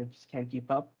 They just can't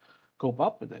cope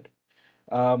up with it.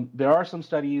 There are some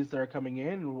studies that are coming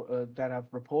in that have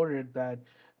reported that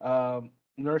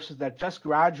nurses that just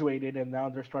graduated and now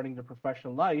they're starting their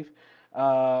professional life,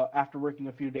 after working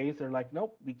a few days, they're like,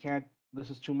 nope, we can't. This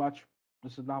is too much.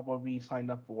 This is not what we signed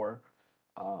up for.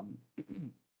 Um,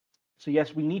 so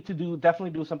yes, we need to definitely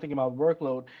do something about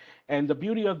workload. And the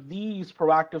beauty of these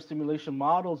proactive simulation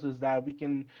models is that we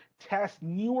can test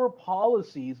newer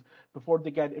policies before they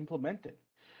get implemented.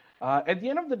 At the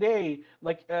end of the day,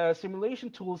 like simulation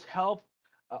tools help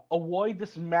avoid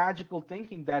this magical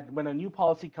thinking that when a new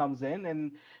policy comes in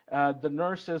and the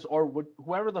nurses or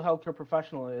whoever the healthcare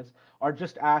professional is are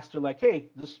just asked to like, hey,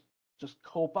 just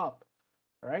cope up,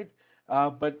 right?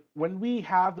 But when we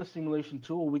have the simulation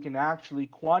tool, we can actually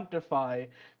quantify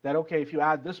that, okay, if you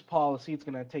add this policy, it's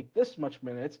going to take this much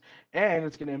minutes and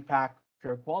it's going to impact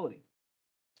care quality.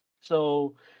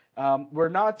 So we're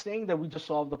not saying that we just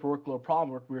solved the workload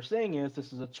problem. What we're saying is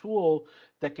this is a tool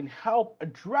that can help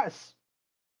address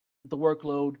the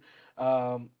workload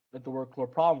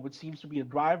problem, which seems to be a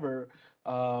driver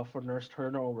for nurse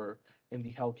turnover in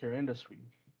the healthcare industry.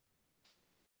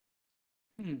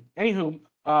 Anywho,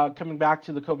 coming back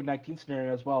to the COVID-19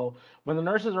 scenario as well, when the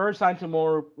nurses are assigned to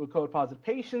more COVID-positive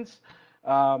patients,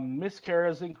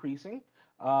 miscarriage is increasing,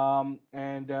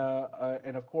 and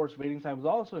of course, waiting time is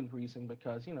also increasing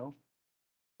because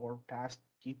more tasks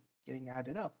keep getting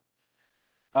added up.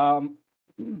 Um,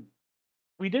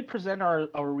 we did present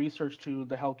our research to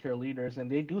the healthcare leaders,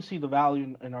 and they do see the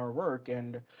value in our work,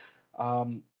 and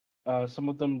um, some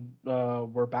of them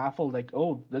were baffled, like,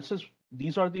 oh,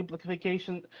 these are the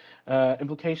implications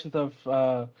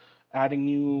of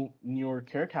adding newer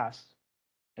care tasks.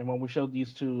 And when we showed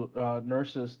these to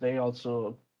nurses, they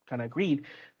also kind of agreed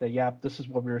that yeah, this is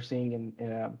what we were seeing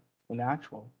in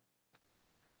actual.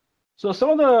 So some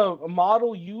of the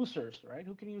model users, right?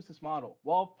 Who can use this model?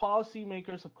 Well,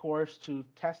 policymakers, of course, to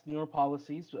test newer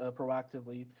policies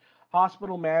proactively.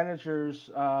 Hospital managers,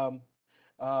 um,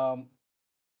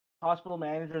 hospital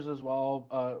managers as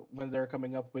well, when they're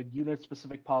coming up with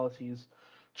unit-specific policies.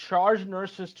 Charge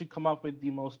nurses to come up with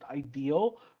the most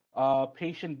ideal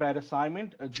patient bed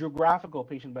assignment, geographical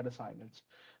patient bed assignments.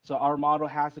 So our model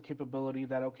has the capability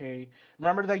that, okay,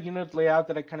 remember that unit layout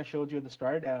that I kind of showed you at the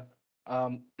start?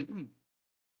 Um,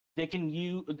 they can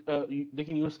use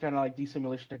kind of like these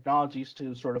simulation technologies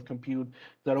to sort of compute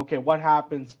that, okay, what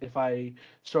happens if I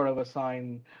sort of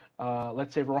assign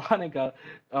let's say Veronica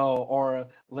or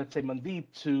let's say Mandeep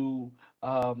to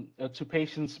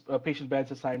patient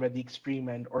beds assigned at the extreme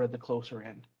end or at the closer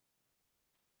end.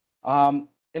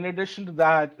 In addition to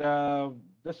that,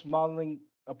 this modeling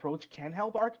approach can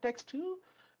help architects too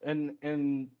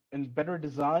in better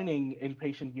designing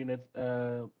inpatient unit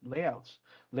layouts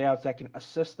that can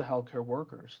assist the healthcare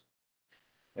workers.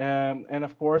 And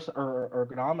of course, our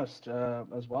ergonomists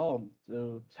as well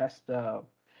to test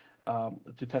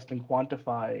and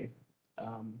quantify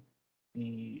um,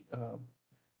 the uh,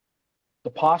 the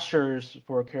postures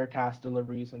for care task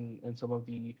deliveries and some of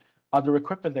the other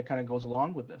equipment that kind of goes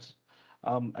along with this.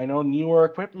 I know newer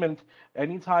equipment.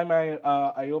 Anytime I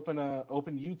open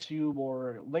YouTube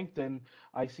or LinkedIn,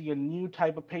 I see a new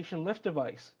type of patient lift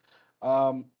device.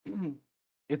 Um,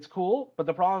 it's cool, but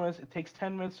the problem is it takes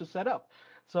 10 minutes to set up.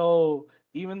 So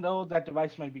even though that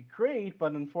device might be great,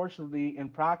 but unfortunately in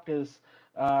practice,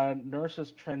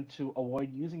 nurses tend to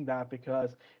avoid using that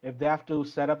because if they have to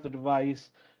set up the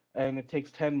device and it takes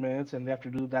 10 minutes and they have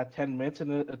to do that 10 minutes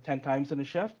 10 times in a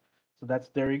shift, so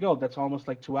there you go. That's almost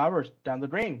like 2 hours down the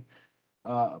drain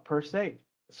per se.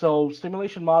 So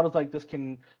simulation models like this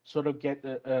can sort of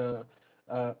can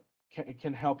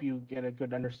help you get a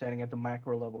good understanding at the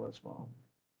macro level as well.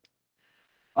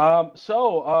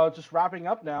 Just wrapping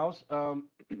up now. Um,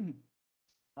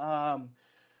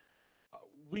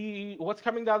 what's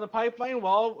coming down the pipeline?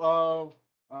 Well,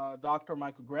 Dr.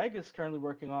 Michael Gregg is currently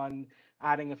working on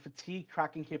adding a fatigue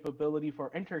tracking capability for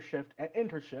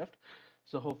intershift.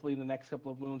 So hopefully in the next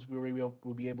couple of moons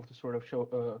we'll be able to sort of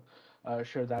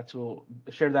share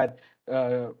that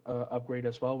upgrade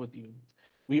as well with you.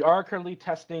 We are currently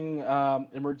testing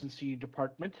emergency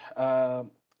department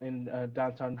in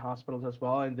downtown hospitals as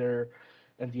well, and the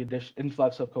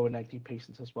influx of COVID-19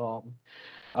 patients as well.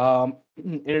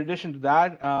 In addition to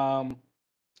that,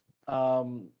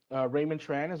 Raymond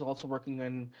Tran is also working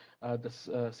in the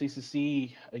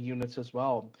CCC units as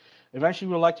well. Eventually,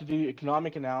 we would like to do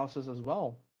economic analysis as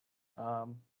well.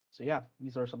 So yeah,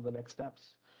 these are some of the next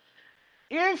steps.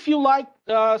 If you like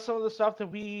some of the stuff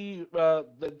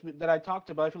that I talked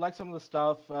about, if you like some of the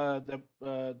stuff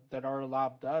that our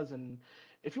lab does, and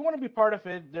if you want to be part of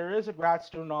it, there is a grad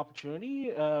student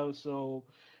opportunity. So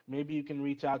maybe you can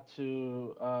reach out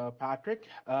to Patrick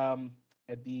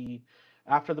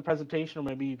after the presentation, or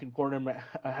maybe you can corner him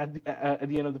at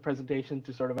the end of the presentation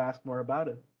to sort of ask more about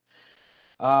it.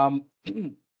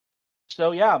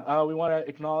 So yeah, we want to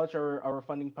acknowledge our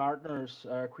funding partners,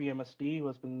 CRE-MSD,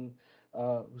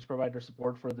 who's provided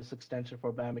support for this extension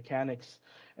for biomechanics,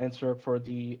 and served for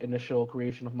the initial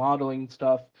creation of modeling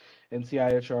stuff, and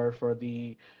CIHR for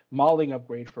the modeling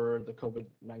upgrade for the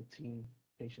COVID-19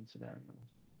 patient scenario.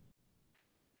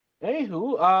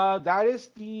 Anywho, that is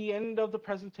the end of the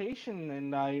presentation,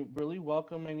 and I really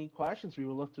welcome any questions. We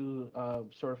would love to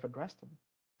sort of address them.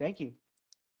 Thank you.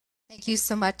 Thank you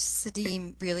so much,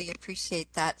 Sadeem. Really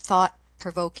appreciate that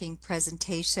thought-provoking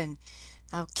presentation.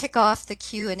 I'll kick off the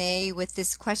Q&A with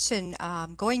this question.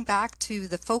 Going back to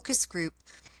the focus group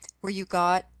where you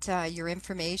got your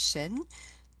information,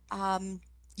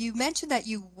 you mentioned that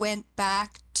you went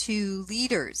back to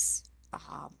leaders.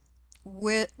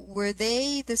 Were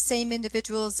they the same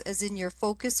individuals as in your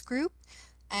focus group?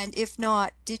 And if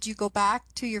not, did you go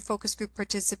back to your focus group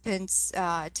participants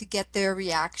to get their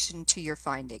reaction to your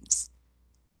findings?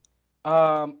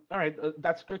 All right,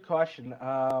 that's a good question.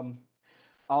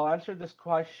 I'll answer this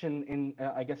question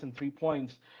I guess, in 3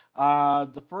 points.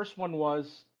 The first one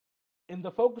was in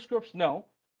the focus groups. No,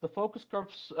 the focus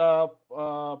groups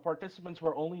participants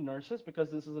were only nurses because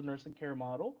this is a nursing care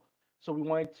model. So we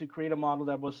wanted to create a model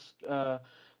that was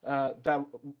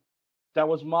that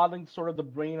was modeling sort of the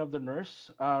brain of the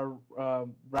nurse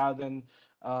rather than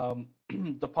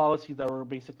the policies that were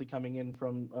basically coming in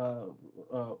from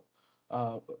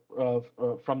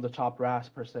the top RAS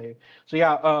per se. So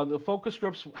yeah, the focus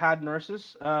groups had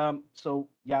nurses. So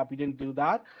yeah, we didn't do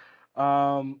that.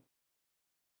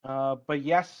 But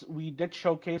yes, we did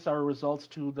showcase our results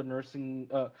to the nursing,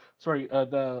 the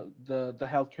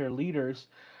healthcare leaders,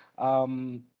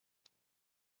 and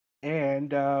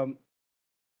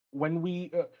when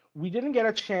we didn't get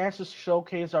a chance to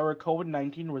showcase our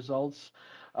COVID-19 results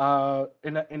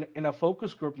in a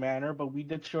focus group manner, but we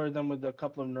did share them with a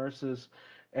couple of nurses,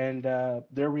 and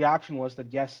their reaction was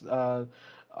that yes,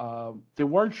 they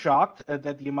weren't shocked at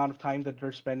the amount of time that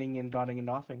they're spending in dotting and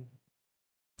doffing.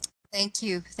 Thank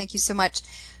you so much.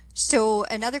 So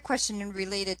another question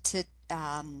related to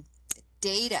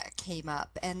data came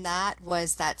up, and that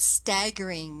was that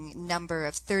staggering number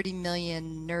of 30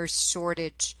 million nurse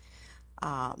shortage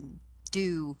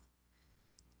due.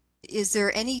 Is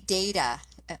there any data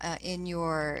in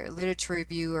your literature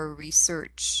review or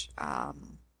research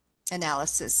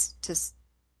analysis to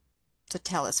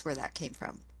tell us where that came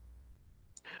from?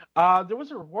 There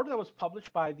was a report that was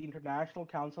published by the International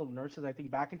Council of Nurses, I think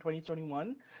back in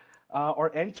 2021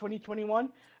 or end 2021,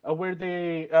 where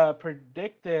they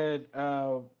predicted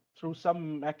through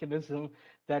some mechanism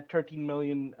that 13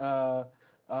 million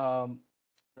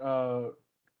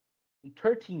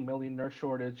 13 million nurse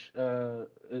shortage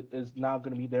is now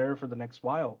going to be there for the next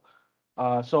while.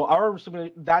 So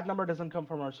that number doesn't come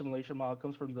from our simulation model; it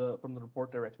comes from the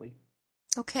report directly.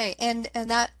 Okay, and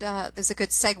that is a good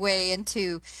segue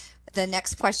into the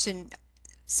next question.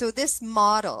 So this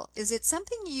model, is it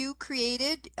something you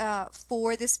created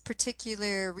for this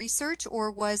particular research, or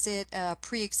was it a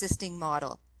pre-existing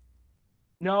model?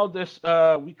 No,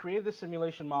 we created the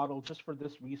simulation model just for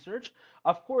this research.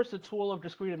 Of course, the tool of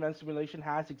discrete event simulation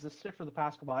has existed for the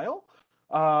past while,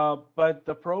 but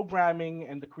the programming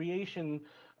and the creation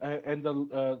and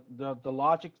the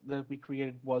logic that we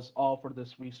created was all for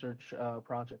this research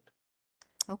project.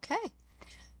 Okay.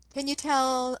 Can you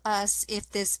tell us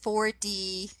if this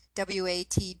 4D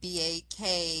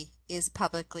WATBAK is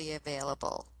publicly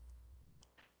available?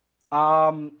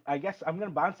 I guess I'm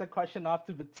gonna bounce that question off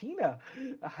to Bettina.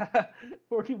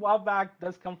 4D Wildback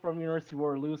does come from University of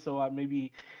Waterloo, so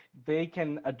maybe they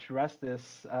can address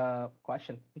this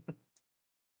question.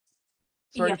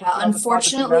 Sorry yeah,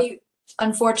 unfortunately,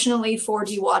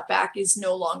 4D Wattback is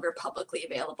no longer publicly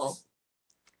available.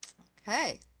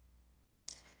 Okay.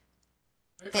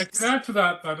 I can add to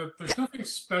that there's nothing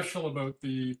special about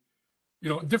the,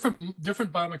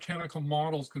 different biomechanical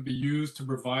models could be used to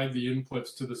provide the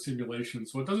inputs to the simulation.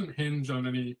 So it doesn't hinge on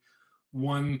any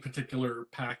one particular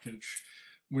package.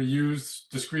 We use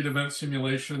discrete event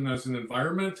simulation as an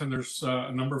environment, and there's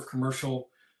a number of commercial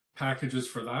packages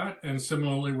for that. And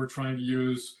similarly, we're trying to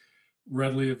use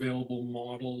readily available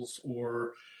models,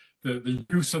 or the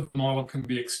use of the model can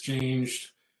be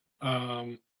exchanged,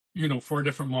 for a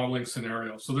different modeling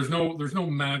scenario. So there's no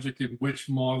magic in which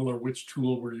model or which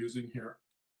tool we're using here.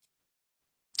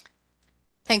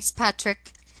 Thanks,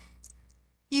 Patrick.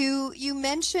 You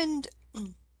mentioned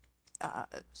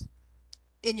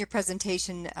in your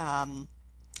presentation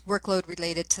workload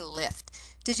related to lift.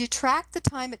 Did you track the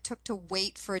time it took to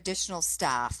wait for additional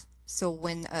staff? So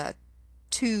when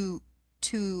two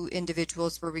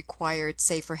individuals were required,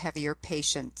 say for heavier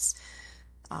patients,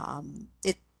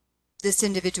 this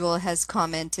individual has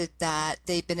commented that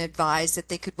they've been advised that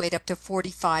they could wait up to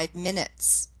 45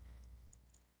 minutes.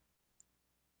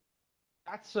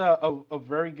 That's a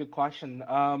very good question.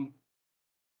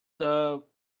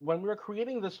 When we were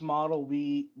creating this model,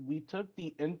 we took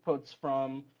the inputs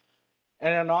from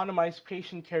an anonymized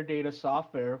patient care data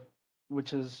software,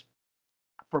 which is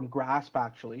from Grasp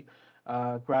actually.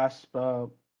 Grasp,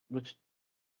 which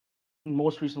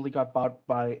most recently got bought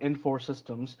by Infor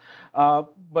Systems.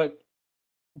 But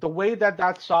the way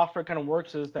that software kind of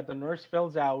works is that the nurse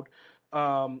fills out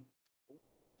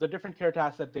the different care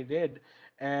tasks that they did,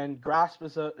 and Grasp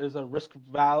is a risk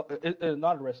not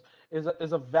a risk,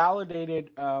 is a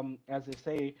validated, as they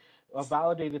say, a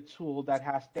validated tool that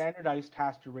has standardized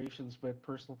task durations with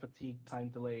personal fatigue time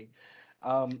delay.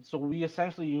 So we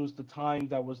essentially use the time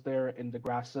that was there in the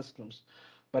Grasp systems.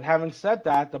 But having said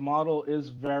that, the model is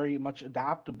very much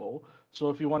adaptable. So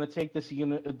if you want to take this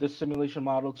simulation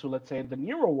model to, let's say, the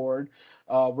neuro ward,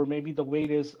 where maybe the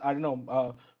wait is, I don't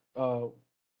know,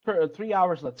 for 3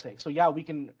 hours, let's say. So yeah, we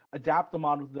can adapt the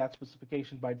model to that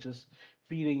specification by just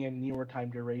feeding in newer time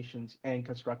durations and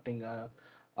constructing a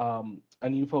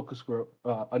new focus group,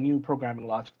 a new programming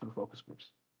logic through focus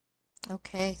groups.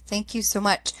 Okay, thank you so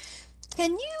much.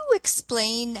 Can you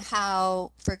explain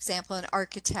how, for example, an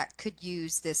architect could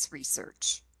use this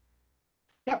research?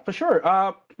 Yeah, for sure.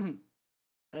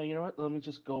 You know what? Let me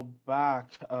just go back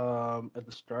at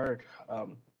the start. All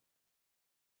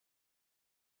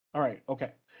right.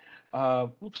 Okay.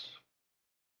 Oops.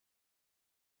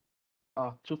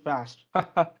 Too fast.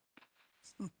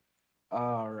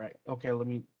 All right. Okay. Let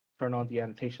me turn on the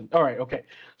annotation. All right. Okay.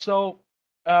 So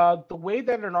the way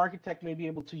that an architect may be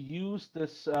able to use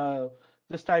this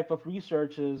type of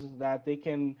research is that they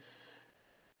can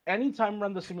anytime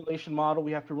run the simulation model,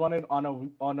 we have to run it on a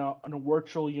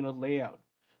virtual unit layout.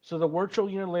 So the virtual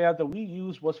unit layout that we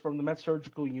used was from the med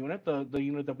surgical unit, the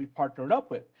unit that we partnered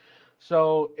up with.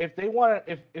 So if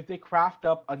they craft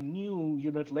up a new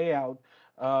unit layout,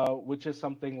 which is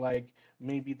something like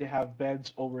maybe they have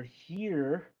beds over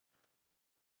here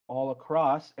all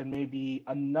across, and maybe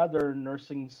another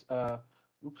nursing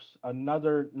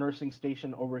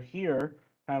station over here,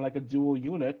 kind of like a dual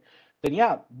unit, then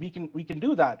yeah, we can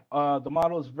do that. The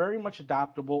model is very much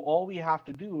adaptable. All we have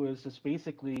to do is just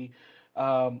basically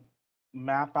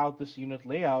map out this unit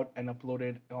layout and upload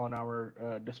it on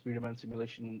our discrete event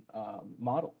simulation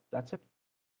model. That's it.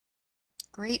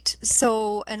 Great.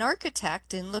 So an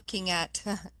architect, in looking at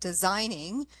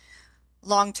designing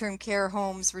long-term care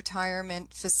homes,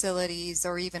 retirement facilities,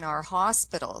 or even our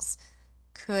hospitals,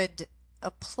 could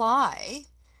apply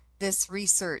this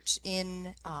research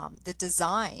in the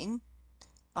design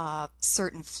of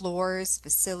certain floors,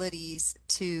 facilities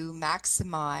to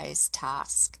maximize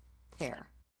task care.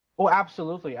 Oh,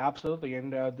 absolutely, absolutely.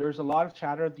 And there's a lot of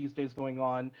chatter these days going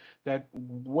on that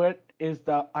what is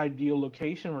the ideal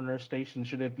location for a nurse station?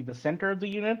 Should it be the center of the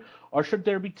unit, or should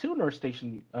there be two nurse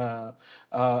stations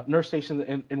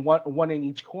in one in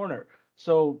each corner?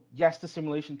 So yes, the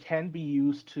simulation can be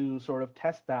used to sort of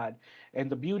test that. And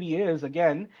the beauty is,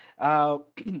 again, what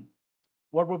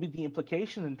will be the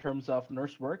implication in terms of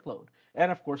nurse workload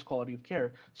and, of course, quality of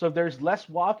care? So if there's less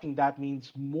walking, that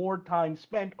means more time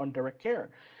spent on direct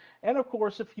care. And of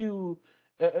course, if you're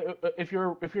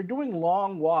doing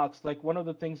long walks, like one of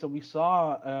the things that we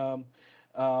saw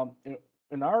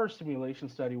in our simulation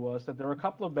study was that there were a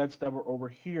couple of beds that were over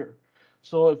here.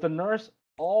 So if the nurse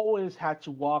always had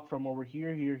to walk from over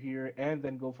here, and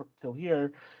then go till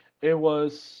here, it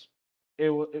was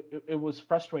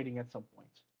frustrating at some point.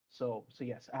 So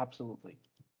yes, absolutely.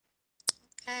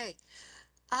 Okay.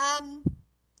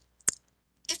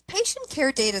 If patient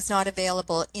care data is not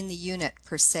available in the unit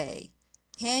per se,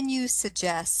 can you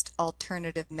suggest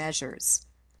alternative measures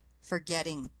for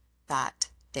getting that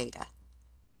data?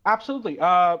 Absolutely. There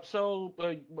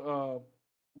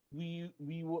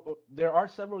are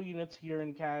several units here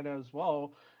in Canada as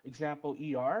well. Example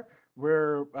ER,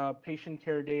 where patient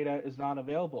care data is not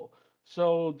available.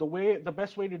 So the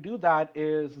best way to do that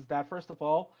is that first of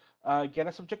all, get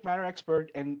a subject matter expert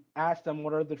and ask them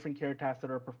what are the different care tasks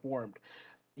that are performed.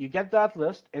 You get that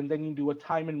list, and then you do a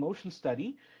time and motion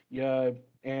study,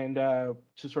 and to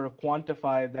sort of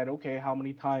quantify that, okay, how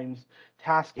many times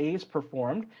task A is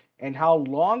performed and how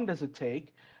long does it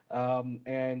take,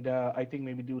 and I think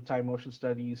maybe do time motion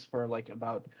studies for like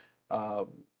about uh,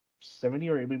 70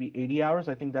 or maybe 80 hours.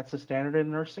 I think that's the standard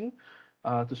in nursing,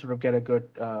 to sort of get a good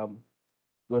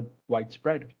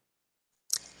widespread.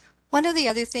 One of the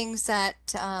other things that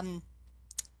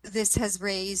this has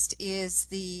raised is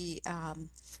the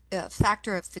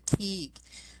factor of fatigue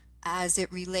as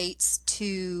it relates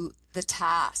to the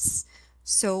tasks.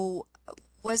 So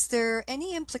was there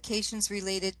any implications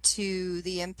related to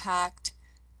the impact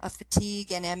of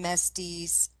fatigue and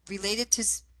MSDs related to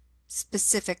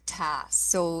specific tasks?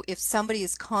 So if somebody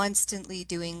is constantly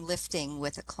doing lifting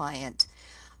with a client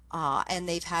and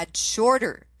they've had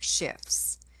shorter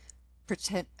shifts,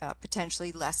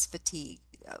 potentially less fatigue,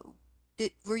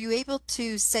 were you able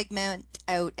to segment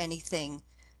out anything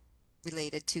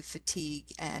related to fatigue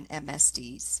and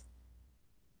MSDs?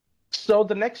 So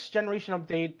the next generation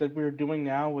update that we're doing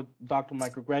now with Dr.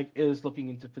 Michael Gregg is looking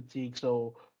into fatigue.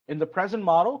 So in the present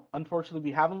model, unfortunately,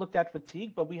 we haven't looked at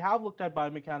fatigue, but we have looked at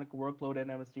biomechanical workload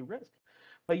and MSD risk.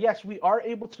 But yes, we are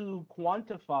able to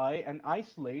quantify and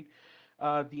isolate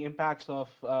the impacts of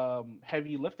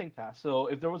heavy lifting tasks. So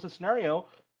if there was a scenario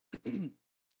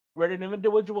where an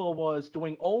individual was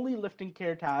doing only lifting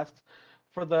care tasks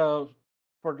for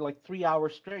like 3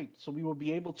 hours straight. So we will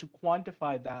be able to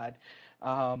quantify that,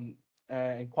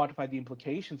 and quantify the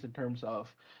implications in terms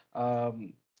of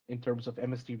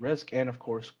MSD risk and of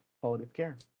course quality of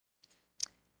care.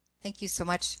 Thank you so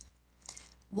much.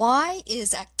 Why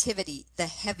is activity the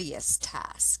heaviest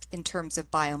task in terms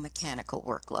of biomechanical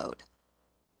workload?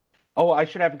 Oh, I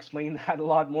should have explained that a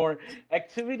lot more.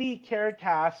 Activity care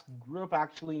task group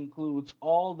actually includes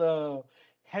all the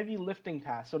heavy lifting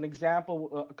tasks. So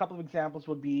a couple of examples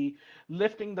would be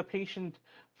lifting the patient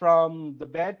from the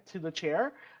bed to the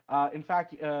chair. In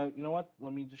fact, you know what?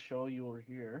 Let me just show you over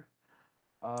here.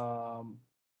 Um,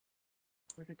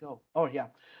 where'd it go? Oh yeah.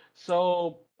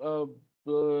 So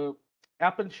the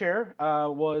up and chair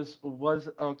was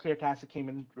a care task that came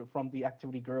in from the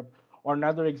activity group. Or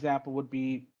another example would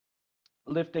be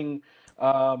lifting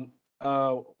um,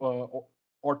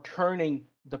 or turning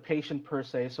the patient per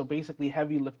se. So basically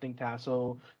heavy lifting tasks.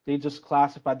 So they just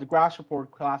classified, the GRASS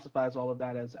report classifies all of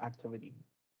that as activity.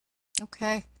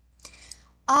 Okay.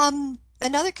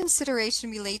 Another consideration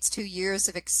relates to years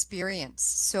of experience.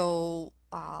 So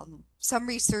some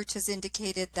research has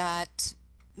indicated that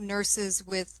nurses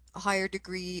with a higher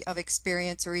degree of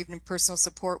experience or even personal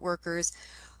support workers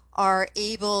are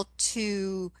able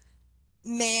to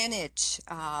manage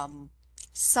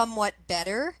somewhat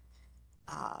better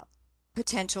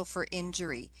potential for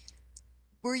injury.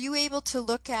 Were you able to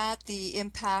look at the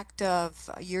impact of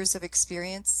years of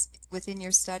experience within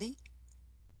your study?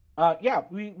 Yeah,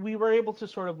 we were able to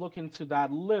sort of look into that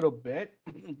a little bit.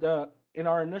 In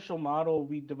our initial model,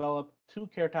 we developed two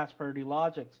care task priority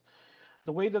logics.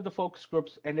 The way that the focus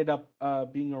groups ended up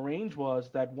being arranged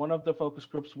was that one of the focus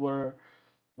groups were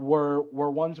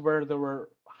ones where there were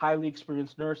highly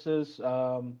experienced nurses,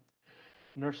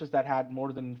 nurses that had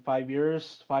more than 5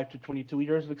 years, 5 to 22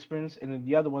 years of experience, and then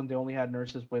the other one they only had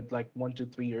nurses with like 1 to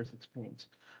 3 years experience.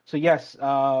 So yes,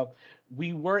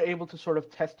 we were able to sort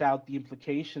of test out the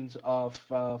implications of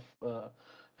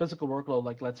physical workload,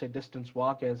 like let's say distance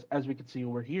walk, as we can see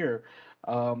over here,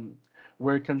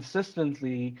 where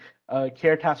consistently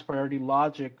care task priority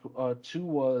logic 2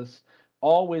 was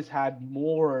always had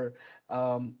more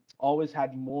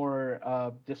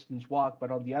distance walk,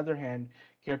 but on the other hand,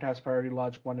 care task priority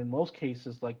logic 1 in most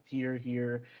cases, like here,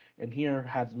 and here,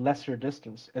 had lesser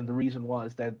distance. And the reason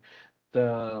was that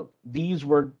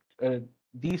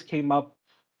these came up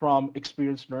from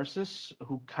experienced nurses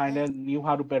who kind of knew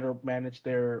how to better manage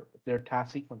their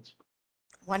task sequence.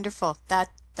 Wonderful.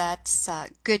 That's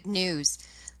good news.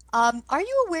 Are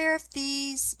you aware if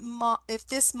if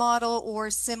this model or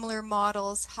similar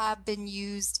models have been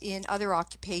used in other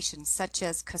occupations, such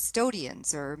as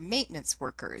custodians or maintenance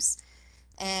workers?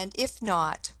 And if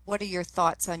not, what are your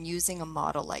thoughts on using a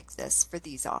model like this for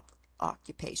these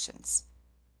occupations?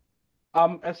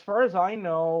 As far as I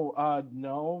know,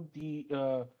 no.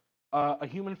 A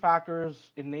human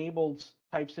factors enabled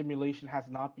type simulation has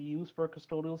not been used for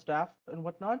custodial staff and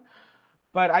whatnot.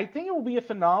 But I think it will be a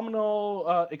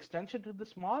phenomenal extension to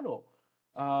this model,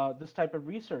 this type of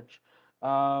research,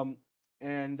 and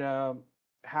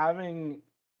having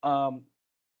um,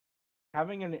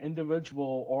 having an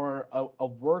individual or a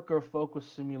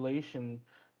worker-focused simulation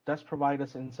does provide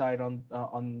us insight on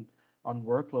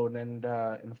workload and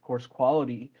of course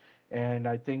quality. And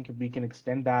I think if we can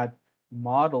extend that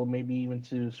model, maybe even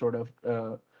to sort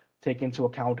of take into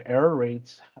account error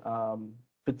rates,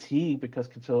 fatigue, because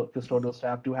custodial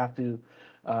staff do have to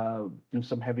do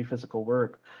some heavy physical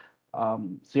work.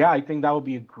 So yeah, I think that would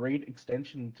be a great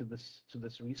extension to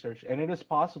this research, and it is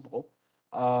possible.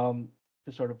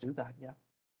 To sort of do that. Yeah.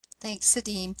 Thanks,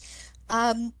 Sadeem.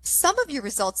 Some of your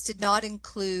results did not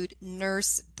include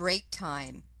nurse break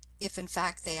time, if in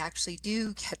fact they actually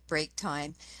do get break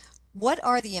time. What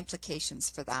are the implications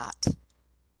for that?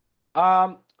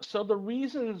 So the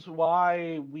reasons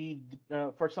why we,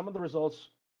 for some of the results,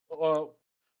 uh,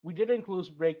 we did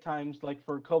include break times, like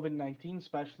for COVID-19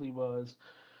 especially, was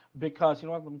because, you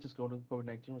know what, let me just go to the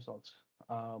COVID-19 results.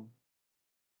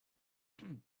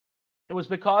 It was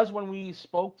because when we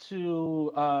spoke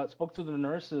to the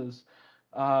nurses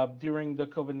during the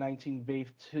COVID-19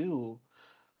 wave 2,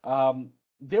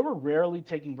 they were rarely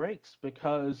taking breaks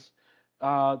because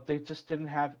they just didn't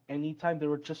have any time. They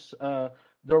were just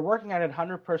they were working at it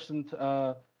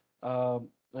 100%.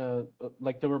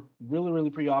 Like they were really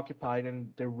preoccupied,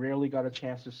 and they rarely got a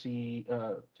chance to see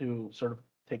to sort of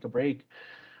take a break.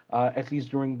 At least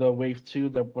during the wave 2,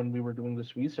 that when we were doing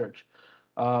this research.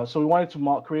 So we wanted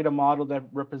to create a model that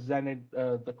represented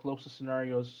the closest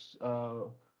scenarios.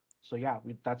 So yeah,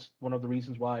 that's one of the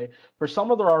reasons why for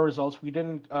some of our results we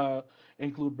didn't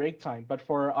include break time, but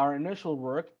for our initial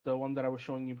work, the one that I was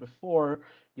showing you before,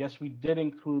 yes, we did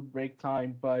include break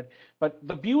time. But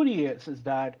the beauty is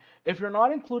that if you're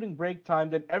not including break time,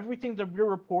 then everything that we're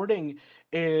reporting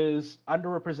is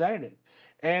underrepresented.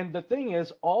 And the thing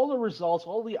is, all the results,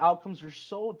 all the outcomes are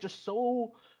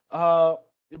so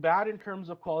bad in terms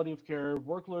of quality of care.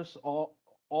 Workloads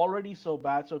already so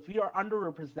bad. So if we are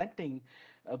underrepresenting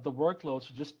the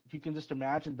workloads, you can just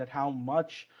imagine that how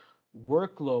much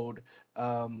workload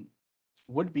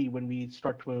would be when we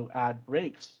start to add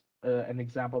breaks. An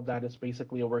example of that is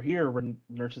basically over here when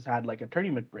nurses had like a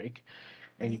 30-minute break.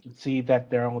 And you can see that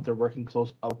they're working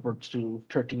close upwards to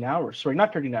 13 hours. Sorry,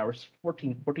 not 13 hours,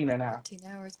 14 and a half. 14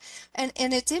 hours. And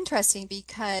it's interesting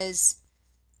because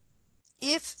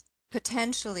if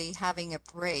potentially having a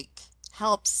break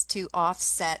helps to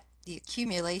offset the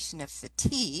accumulation of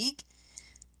fatigue,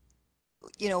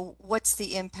 you know, what's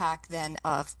the impact then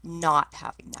of not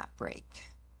having that break?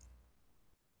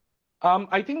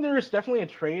 I think there is definitely a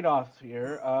trade-off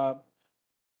here.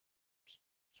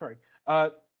 Sorry.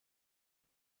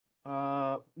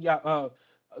 Yeah.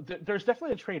 There's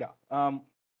definitely a trade-off.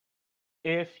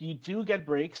 If you do get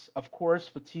breaks, of course,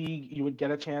 fatigue, you would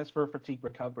get a chance for fatigue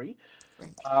recovery.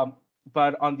 Right.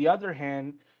 But on the other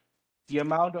hand, the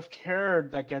amount of care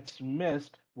that gets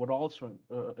missed would also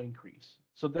increase.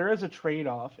 So there is a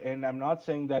trade-off, and I'm not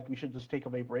saying that we should just take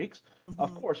away breaks.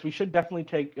 Of course, we should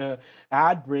definitely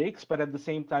add breaks, but at the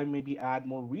same time, maybe add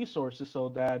more resources so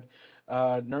that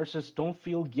nurses don't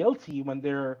feel guilty when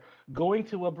they're going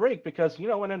to a break, because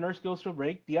when a nurse goes to a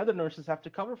break, the other nurses have to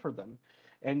cover for them.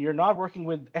 And you're not working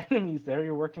with enemies there,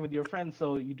 you're working with your friends.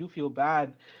 So you do feel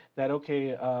bad that,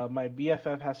 okay, my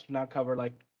BFF has to now cover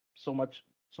like so much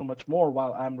more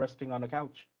while I'm resting on a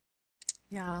couch.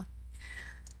 Yeah.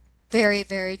 Very,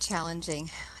 very challenging.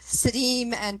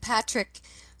 Sadeem and Patrick,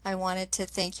 I wanted to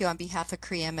thank you on behalf of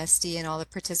CRE-MSD and all the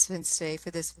participants today for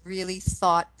this really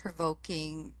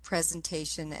thought-provoking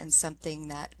presentation, and something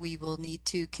that we will need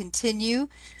to continue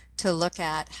to look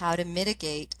at how to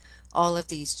mitigate all of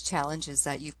these challenges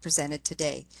that you've presented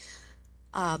today.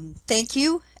 Thank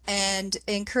you, and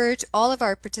encourage all of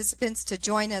our participants to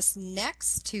join us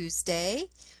next Tuesday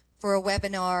for a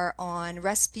webinar on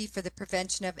Recipe for the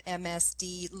Prevention of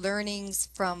MSD, Learnings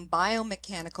from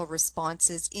Biomechanical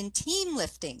Responses in Team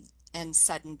Lifting and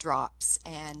Sudden Drops.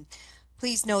 And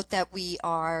please note that we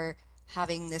are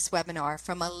having this webinar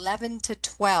from 11 to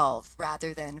 12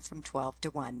 rather than from 12 to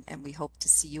 1, and we hope to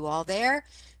see you all there.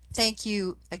 Thank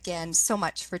you again so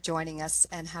much for joining us,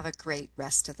 and have a great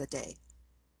rest of the day.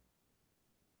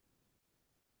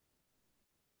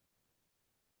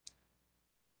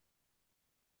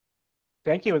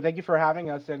 Thank you, and thank you for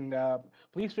having us. And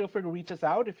please feel free to reach us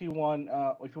out if you want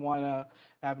to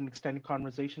have an extended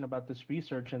conversation about this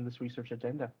research and this research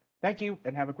agenda. Thank you,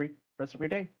 and have a great rest of your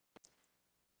day.